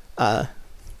 I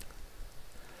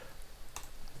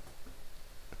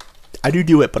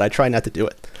do it, but I try not to do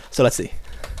it. So let's see,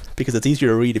 because it's easier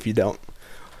to read if you don't.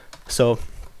 So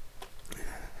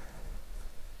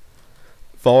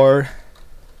var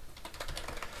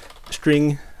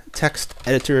string text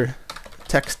editor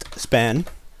text span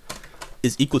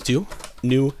is equal to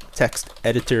new text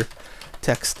editor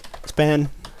text span,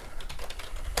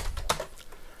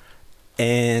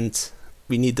 and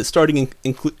we need the starting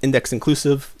index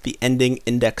inclusive, the ending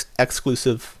index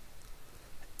exclusive,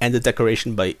 and the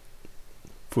decoration byte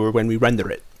for when we render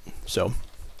it. So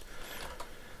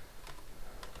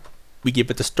we give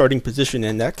it the starting position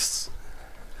index,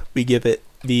 we give it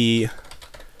the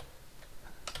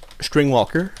string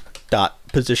walker dot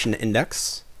position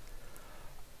index,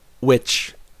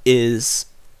 which is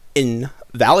in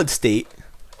valid state,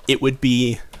 it would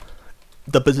be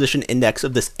the position index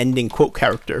of this ending quote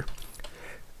character,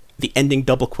 the ending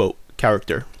double quote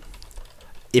character,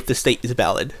 if the state is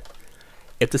valid.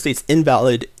 If the state's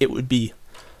invalid, it would be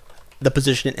the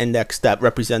position index that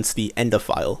represents the end of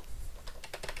file.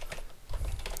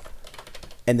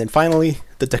 And then finally,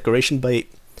 the decoration byte.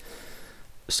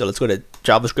 So let's go to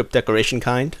JavaScript decoration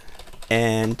kind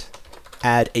and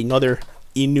add another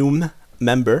enum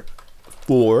member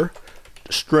for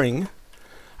string,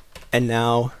 and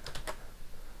now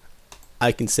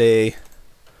I can say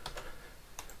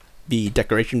the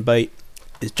decoration byte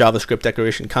is JavaScript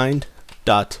decoration kind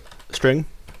dot string,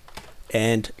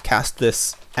 and cast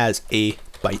this as a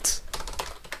byte.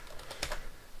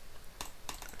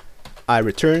 I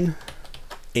return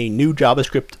a new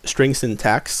JavaScript string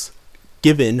syntax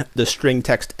given the string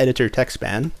text editor text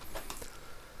span.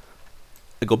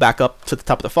 I go back up to the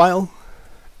top of the file,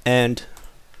 and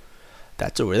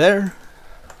that's over there.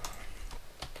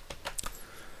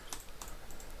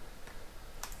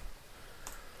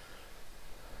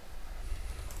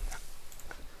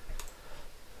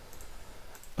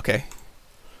 Okay,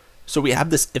 so we have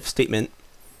this if statement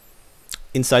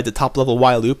inside the top level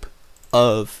while loop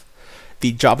of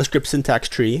the JavaScript syntax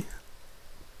tree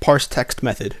parse text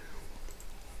method.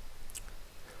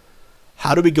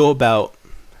 How do we go about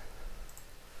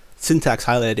syntax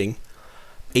highlighting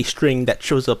a string that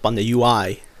shows up on the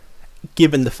UI,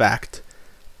 given the fact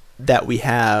that we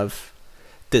have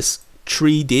this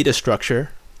tree data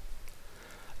structure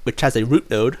which has a root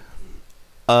node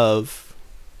of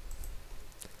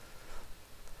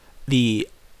the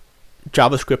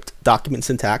JavaScript document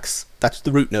syntax? That's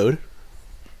the root node.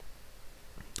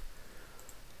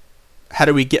 How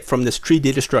do we get from this tree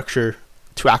data structure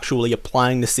to actually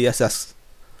applying the CSS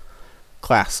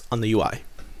class on the UI?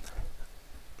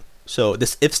 So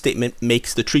this if statement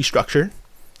makes the tree structure.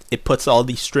 It puts all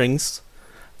these strings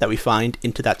that we find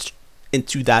into that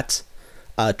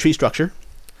tree structure.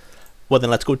 Well, then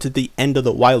let's go to the end of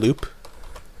the while loop.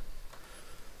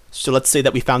 So let's say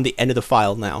that we found the end of the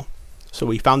file now. So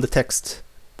we found the text,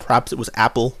 perhaps it was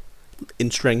apple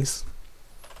in strings,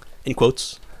 in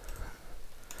quotes.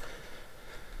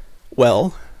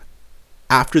 Well,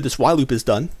 after this while loop is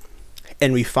done,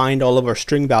 and we find all of our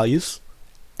string values,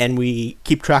 and we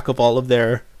keep track of all of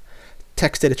their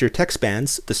text editor text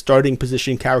spans, the starting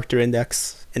position, character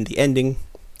index, and the ending,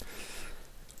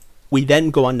 we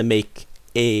then go on to make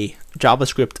a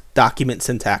JavaScript document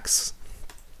syntax,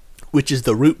 which is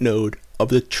the root node of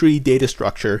the tree data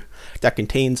structure that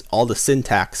contains all the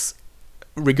syntax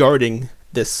regarding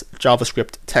this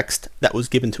JavaScript text that was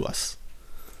given to us.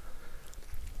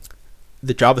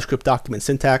 The JavaScript document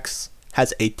syntax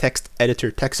has a text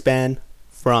editor text span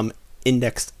from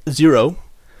index 0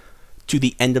 to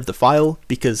the end of the file,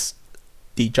 because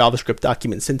the JavaScript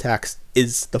document syntax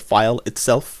is the file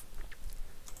itself.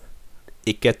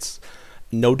 It gets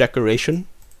no decoration.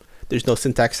 There's no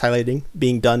syntax highlighting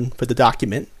being done for the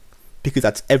document, because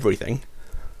that's everything.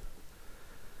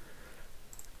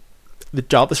 The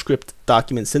JavaScript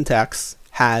document syntax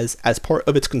has, as part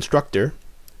of its constructor,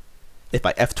 if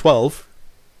I F12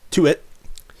 to it,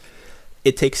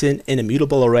 it takes in an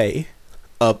immutable array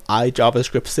of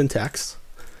iJavaScript syntax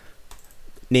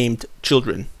named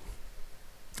children.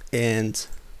 And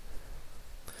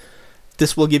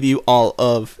this will give you all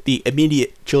of the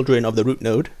immediate children of the root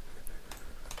node.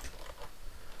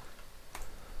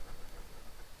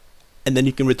 And then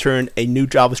you can return a new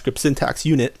JavaScript syntax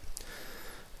unit.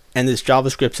 And this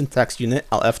JavaScript syntax unit,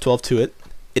 I'll F12 to it,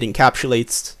 it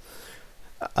encapsulates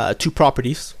two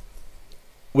properties,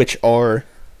 which are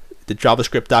the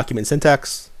JavaScript document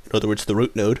syntax, in other words, the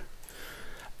root node,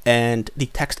 and the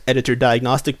text editor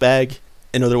diagnostic bag,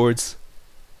 in other words,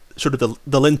 sort of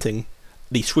the linting,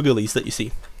 the swigglies that you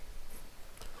see.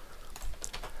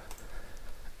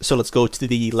 So let's go to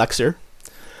the lexer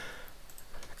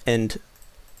and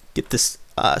get this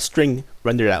string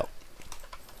rendered out.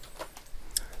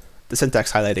 The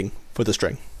syntax highlighting for the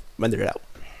string rendered out.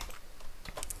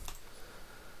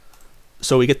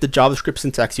 So we get the JavaScript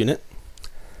syntax unit,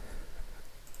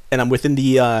 and I'm within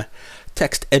the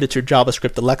text editor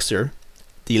JavaScript lexer,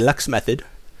 the lex method.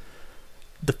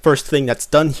 The first thing that's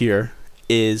done here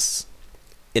is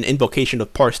an invocation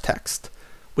of parse text,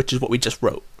 which is what we just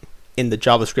wrote in the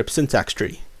JavaScript syntax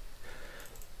tree.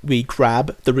 We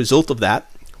grab the result of that,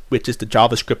 which is the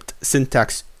JavaScript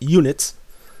syntax units,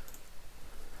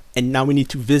 and now we need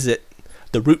to visit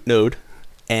the root node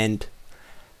and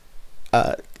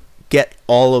get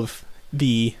all of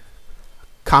the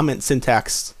comment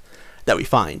syntax that we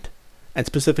find. And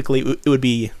specifically, it would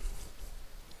be,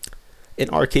 in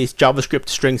our case, JavaScript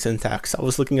string syntax. I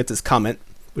was looking at this comment,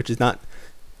 which is not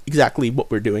exactly what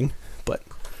we're doing, but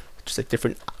just like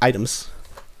different items.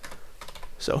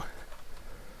 So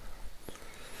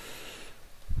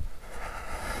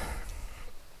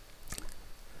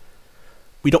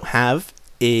we don't have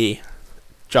a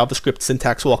JavaScript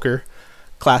syntax walker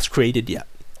class created yet,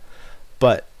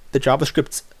 but the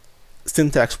JavaScript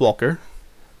syntax walker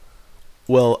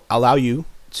will allow you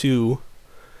to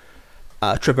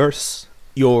traverse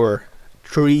your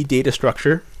tree data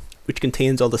structure, which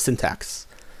contains all the syntax,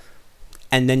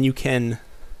 and then you can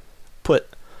put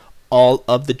all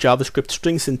of the JavaScript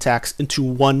string syntax into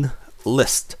one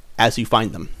list as you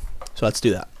find them. So let's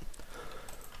do that.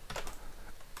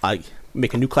 I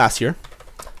make a new class here.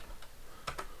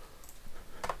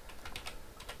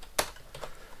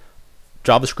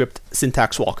 JavaScript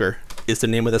syntax walker is the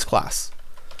name of this class.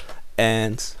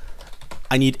 And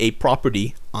I need a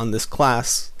property on this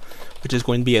class, which is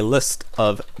going to be a list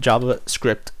of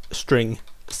JavaScript string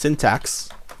syntax.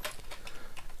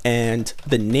 And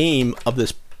the name of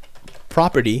this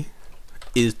property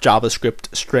is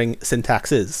JavaScript string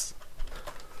syntaxes.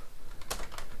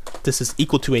 This is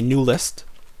equal to a new list,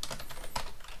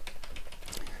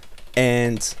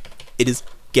 and it is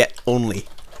get only.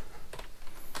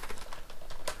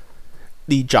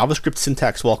 The JavaScript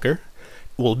syntax walker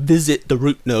will visit the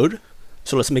root node.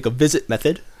 So let's make a visit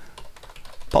method,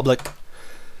 public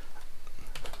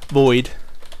void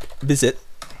visit.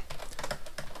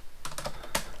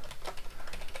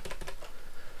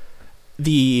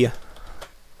 The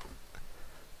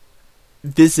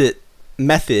visit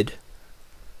method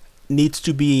needs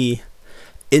to be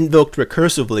invoked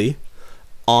recursively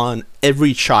on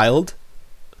every child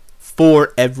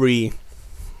for every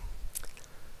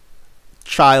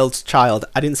child's child.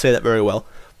 I didn't say that very well,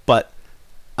 but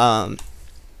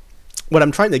what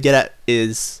I'm trying to get at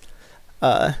is,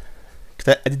 'cause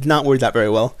I did not word that very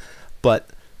well,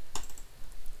 but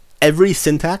every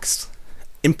syntax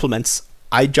implements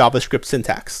iJavaScript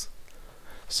syntax.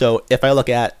 So if I look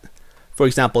at, for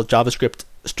example, JavaScript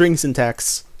string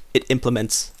syntax, it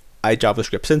implements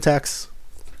iJavaScript syntax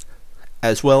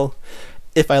as well.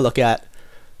 If I look at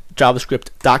JavaScript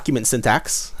document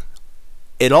syntax,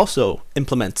 it also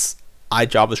implements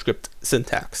iJavaScript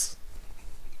syntax.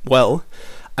 Well,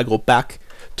 I go back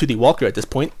to the walker at this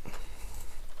point,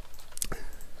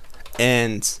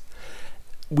 and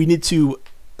we need to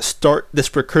start this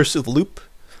recursive loop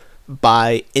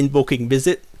by invoking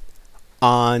visit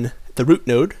on the root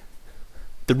node.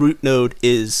 The root node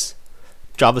is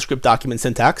JavaScript document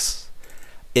syntax.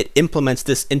 It implements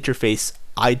this interface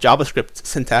iJavaScript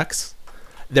syntax.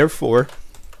 Therefore,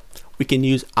 we can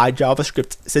use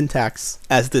iJavaScript syntax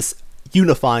as this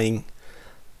unifying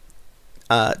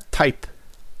type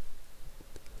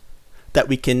that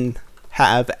we can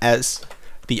have as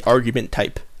the argument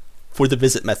type for the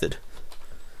visit method.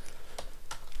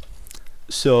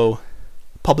 So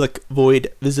public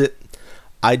void visit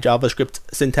iJavaScript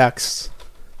syntax,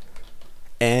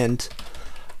 and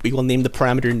we will name the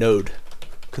parameter node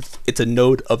because it's a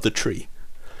node of the tree.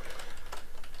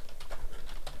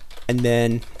 And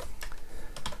then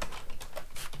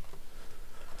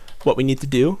what we need to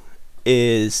do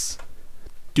is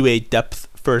do a depth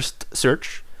first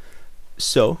search.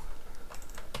 So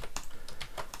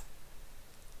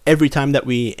every time that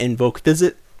we invoke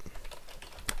visit,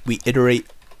 we iterate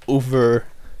over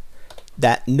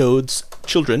that node's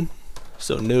children.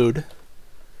 So node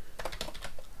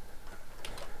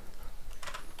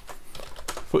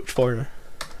for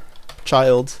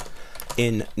child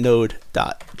in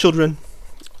node.children.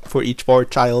 For each var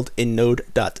child in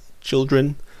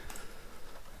node.children,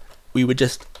 we would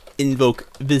just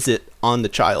invoke visit on the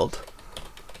child.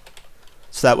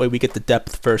 So that way we get the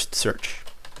depth first search.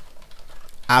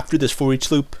 After this for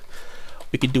each loop,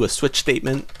 we could do a switch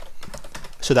statement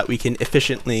so that we can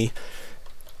efficiently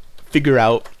figure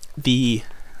out the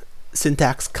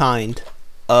syntax kind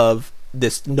of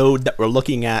this node that we're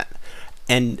looking at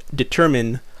and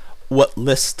determine what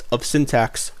list of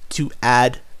syntax to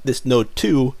add this node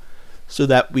to, so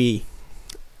that we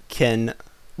can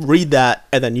read that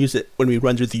and then use it when we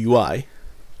run through the UI.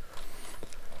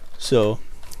 So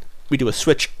we do a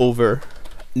switch over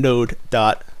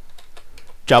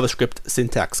node.JavaScript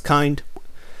syntax kind.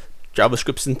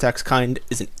 JavaScript syntax kind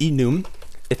is an enum.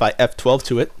 If I F12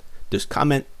 to it, there's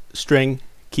comment, string,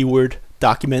 keyword,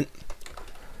 document.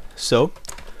 So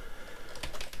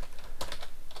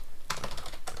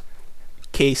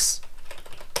case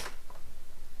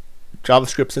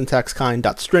JavaScript syntax kind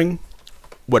dot string.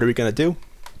 What are we gonna do?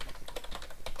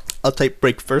 I'll type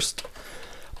break first,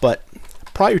 but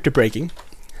prior to breaking,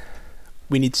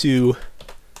 we need to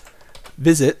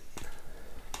visit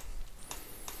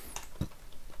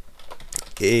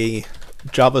a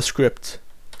JavaScript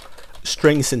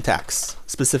string syntax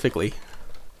specifically.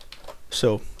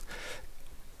 So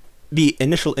the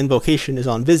initial invocation is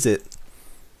on visit,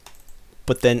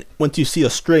 but then once you see a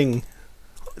string,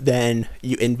 then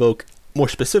you invoke more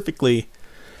specifically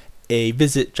a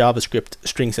visit JavaScript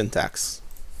string syntax.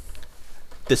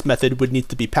 This method would need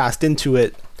to be passed into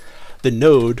it, the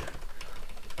node,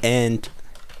 and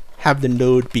have the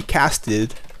node be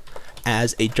casted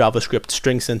as a JavaScript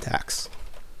string syntax.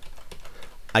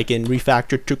 I can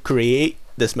refactor to create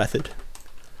this method,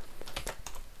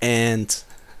 and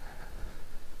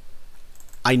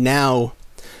I now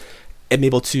am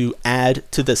able to add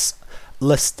to this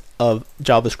list of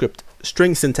JavaScript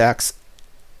string syntax,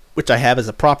 which I have as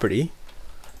a property.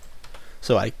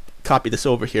 So I copy this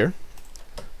over here,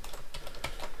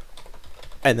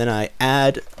 and then I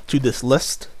add to this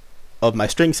list of my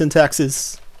string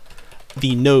syntaxes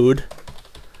the node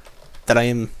that I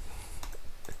am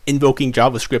invoking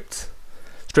JavaScript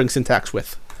string syntax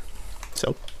with.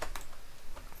 So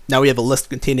now we have a list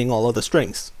containing all of the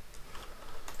strings.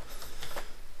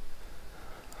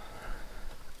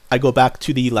 I go back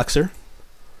to the Lexer,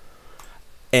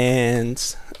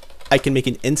 and I can make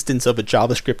an instance of a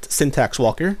JavaScript syntax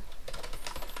walker.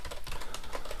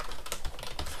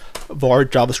 Var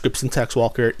JavaScript syntax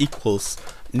walker equals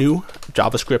new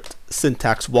JavaScript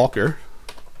syntax walker.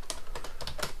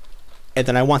 And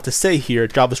then I want to say here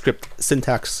JavaScript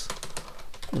syntax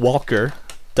walker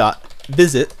dot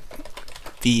visit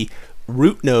the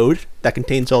root node that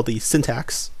contains all the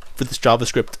syntax for this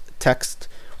JavaScript text,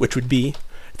 which would be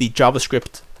the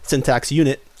JavaScript syntax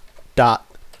unit dot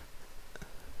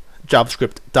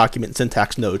JavaScript document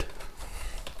syntax node.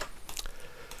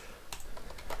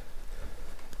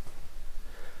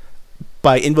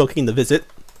 By invoking the visit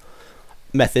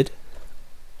method,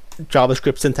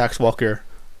 JavaScript syntax walker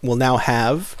will now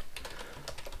have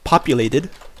populated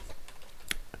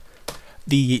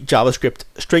the JavaScript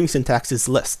string syntaxes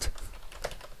list.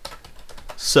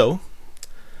 So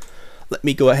let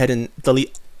me go ahead and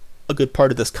delete a good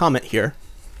part of this comment here.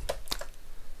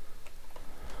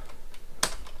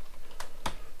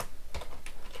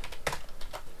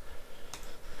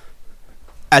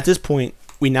 At this point,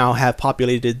 we now have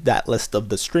populated that list of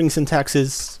the string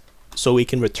syntaxes, so we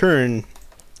can return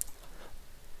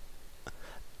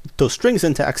those string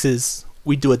syntaxes.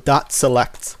 We do a dot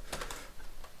select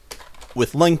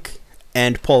with link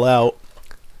and pull out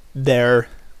their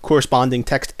corresponding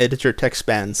text editor text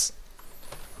spans.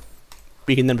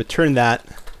 We can then return that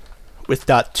with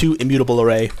 .to immutable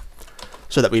array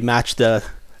so that we match the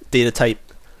data type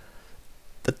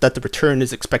that the return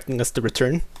is expecting us to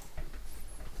return.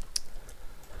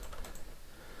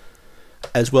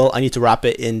 As well, I need to wrap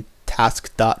it in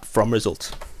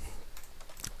task.fromResult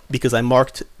because I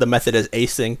marked the method as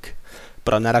async,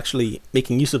 but I'm not actually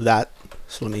making use of that.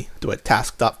 So let me do a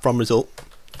task.fromResult,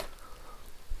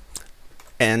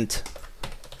 and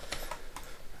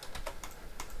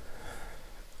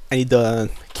I need the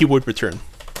keyword return.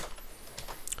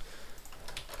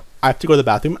 I have to go to the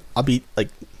bathroom. I'll be like,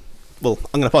 well,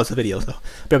 I'm gonna pause the video, so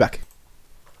be right back.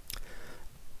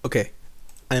 Okay,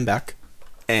 I am back,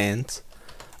 and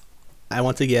I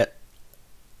want to get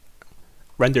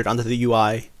rendered onto the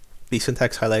UI the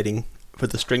syntax highlighting for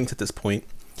the strings at this point,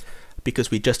 because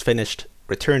we just finished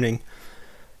returning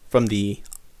from the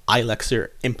iLexer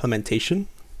implementation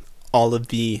all of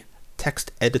the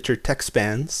text editor text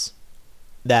spans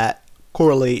that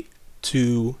correlate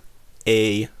to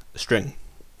a string.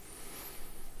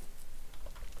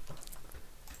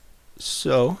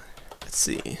 So let's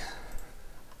see.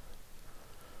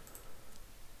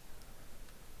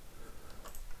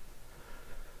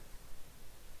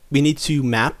 We need to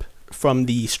map from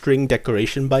the string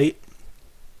decoration byte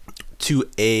to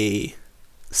a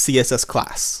CSS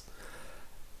class.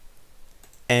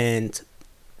 And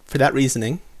for that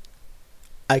reasoning,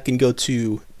 I can go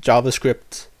to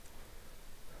JavaScript.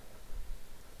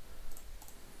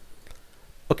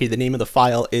 Okay, the name of the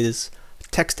file is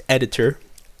text editor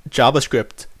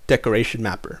JavaScript decoration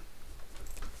mapper.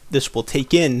 This will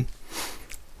take in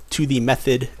to the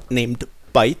method named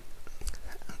byte,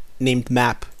 named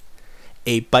map,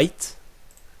 a byte,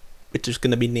 which is going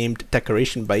to be named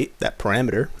decoration byte, that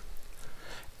parameter,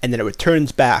 and then it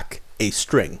returns back a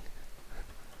string.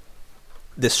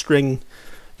 This string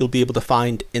you'll be able to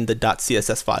find in the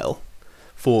 .css file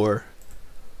for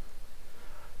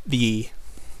the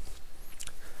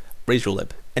Blazor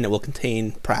lib, and it will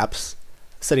contain perhaps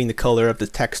setting the color of the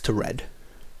text to red.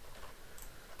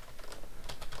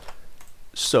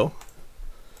 So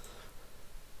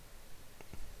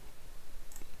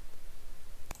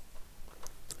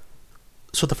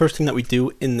the first thing that we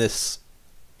do in this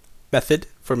method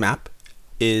for map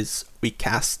is we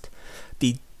cast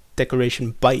the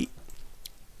decoration byte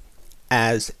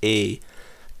as a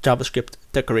JavaScript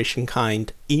decoration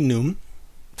kind enum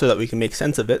so that we can make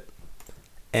sense of it.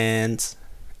 And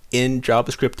in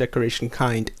JavaScript decoration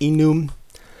kind enum,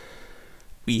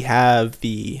 we have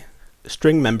the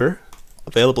string member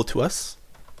available to us.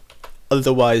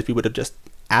 Otherwise, we would have just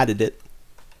added it.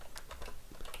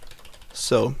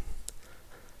 So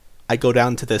I go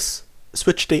down to this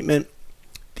switch statement,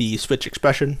 the switch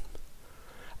expression,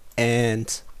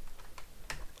 and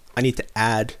I need to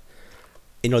add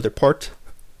another part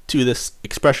to this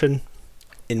expression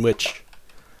in which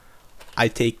I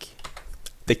take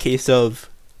the case of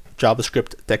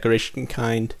JavaScript decoration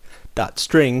kind dot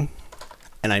string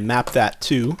and I map that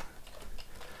to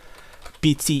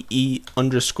bte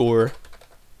underscore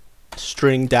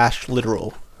string dash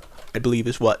literal, I believe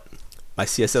is what my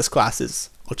CSS class is.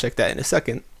 I'll check that in a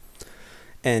second.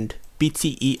 And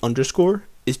bte underscore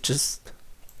is just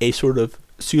a sort of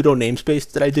pseudo namespace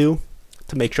that I do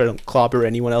to make sure I don't clobber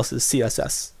anyone else's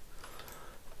CSS.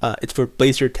 It's for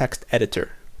Blazor text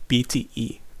editor,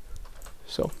 bte.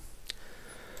 So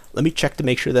let me check to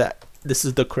make sure that this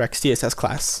is the correct CSS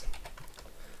class.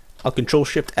 I'll Control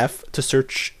Shift F to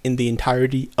search in the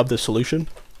entirety of the solution.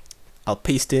 I'll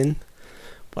paste in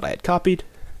what I had copied,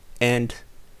 and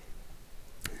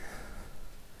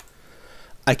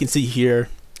I can see here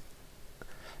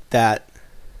that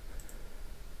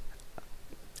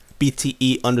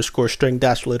bte underscore string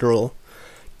dash literal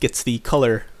gets the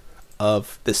color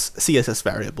of this CSS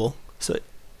variable, so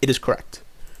it is correct.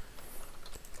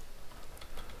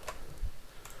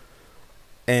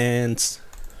 And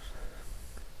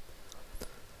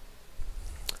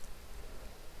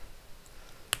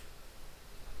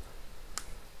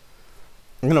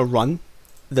I'm going to run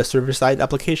the server-side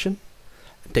application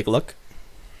and take a look.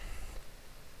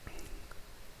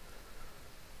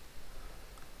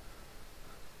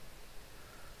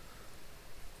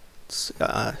 It's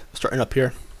starting up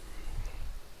here.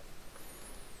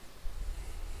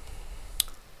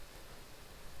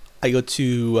 I go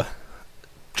to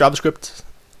JavaScript,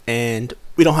 and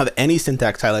we don't have any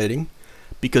syntax highlighting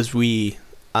because we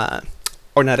are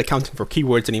not accounting for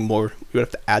keywords anymore. We would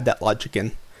have to add that logic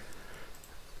in.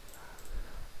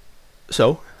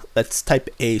 So let's type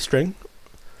a string,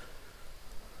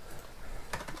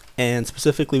 and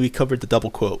specifically we covered the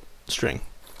double quote string.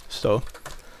 So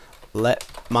let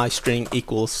my string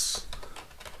equals,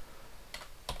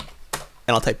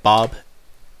 and I'll type Bob,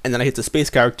 and then I hit the space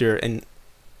character, and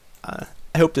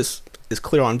I hope this is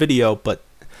clear on video, but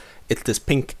it's this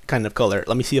pink kind of color.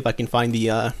 Let me see if I can find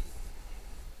the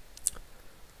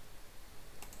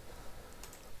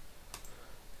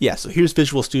yeah, so here's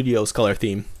Visual Studio's color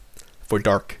theme for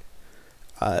dark.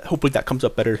 Hopefully that comes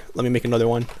up better. Let me make another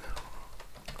one.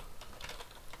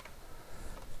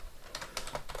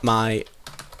 My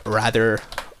rather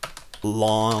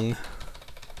long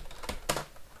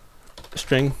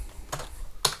string,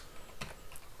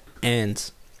 and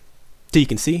so you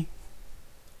can see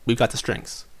we've got the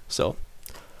strings. So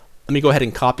let me go ahead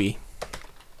and copy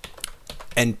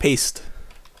and paste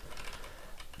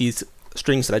these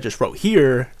strings that I just wrote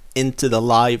here into the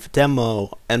live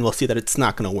demo, and we'll see that it's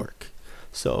not going to work.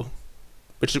 So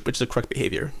which is the correct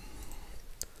behavior.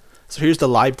 So here's the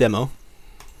live demo.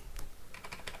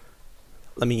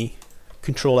 Let me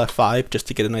Control F5 just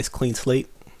to get a nice clean slate.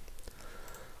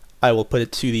 I will put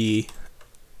it to the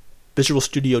Visual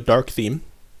Studio Dark theme,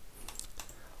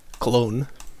 clone.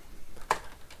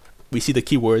 We see the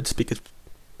keywords because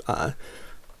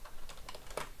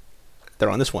they're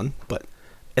on this one, but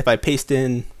if I paste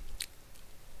in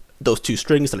those two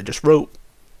strings that I just wrote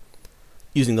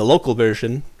using the local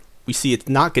version, we see it's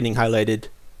not getting highlighted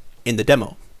in the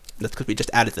demo. That's because we just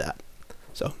added that.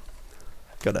 So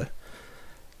go to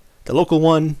the local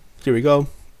one, here we go.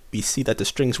 We see that the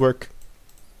strings work.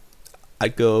 I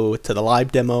go to the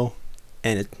live demo,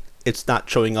 and it's not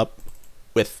showing up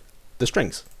with the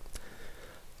strings.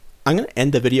 I'm going to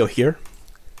end the video here,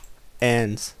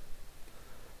 and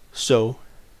so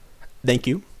thank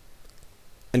you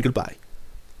and goodbye.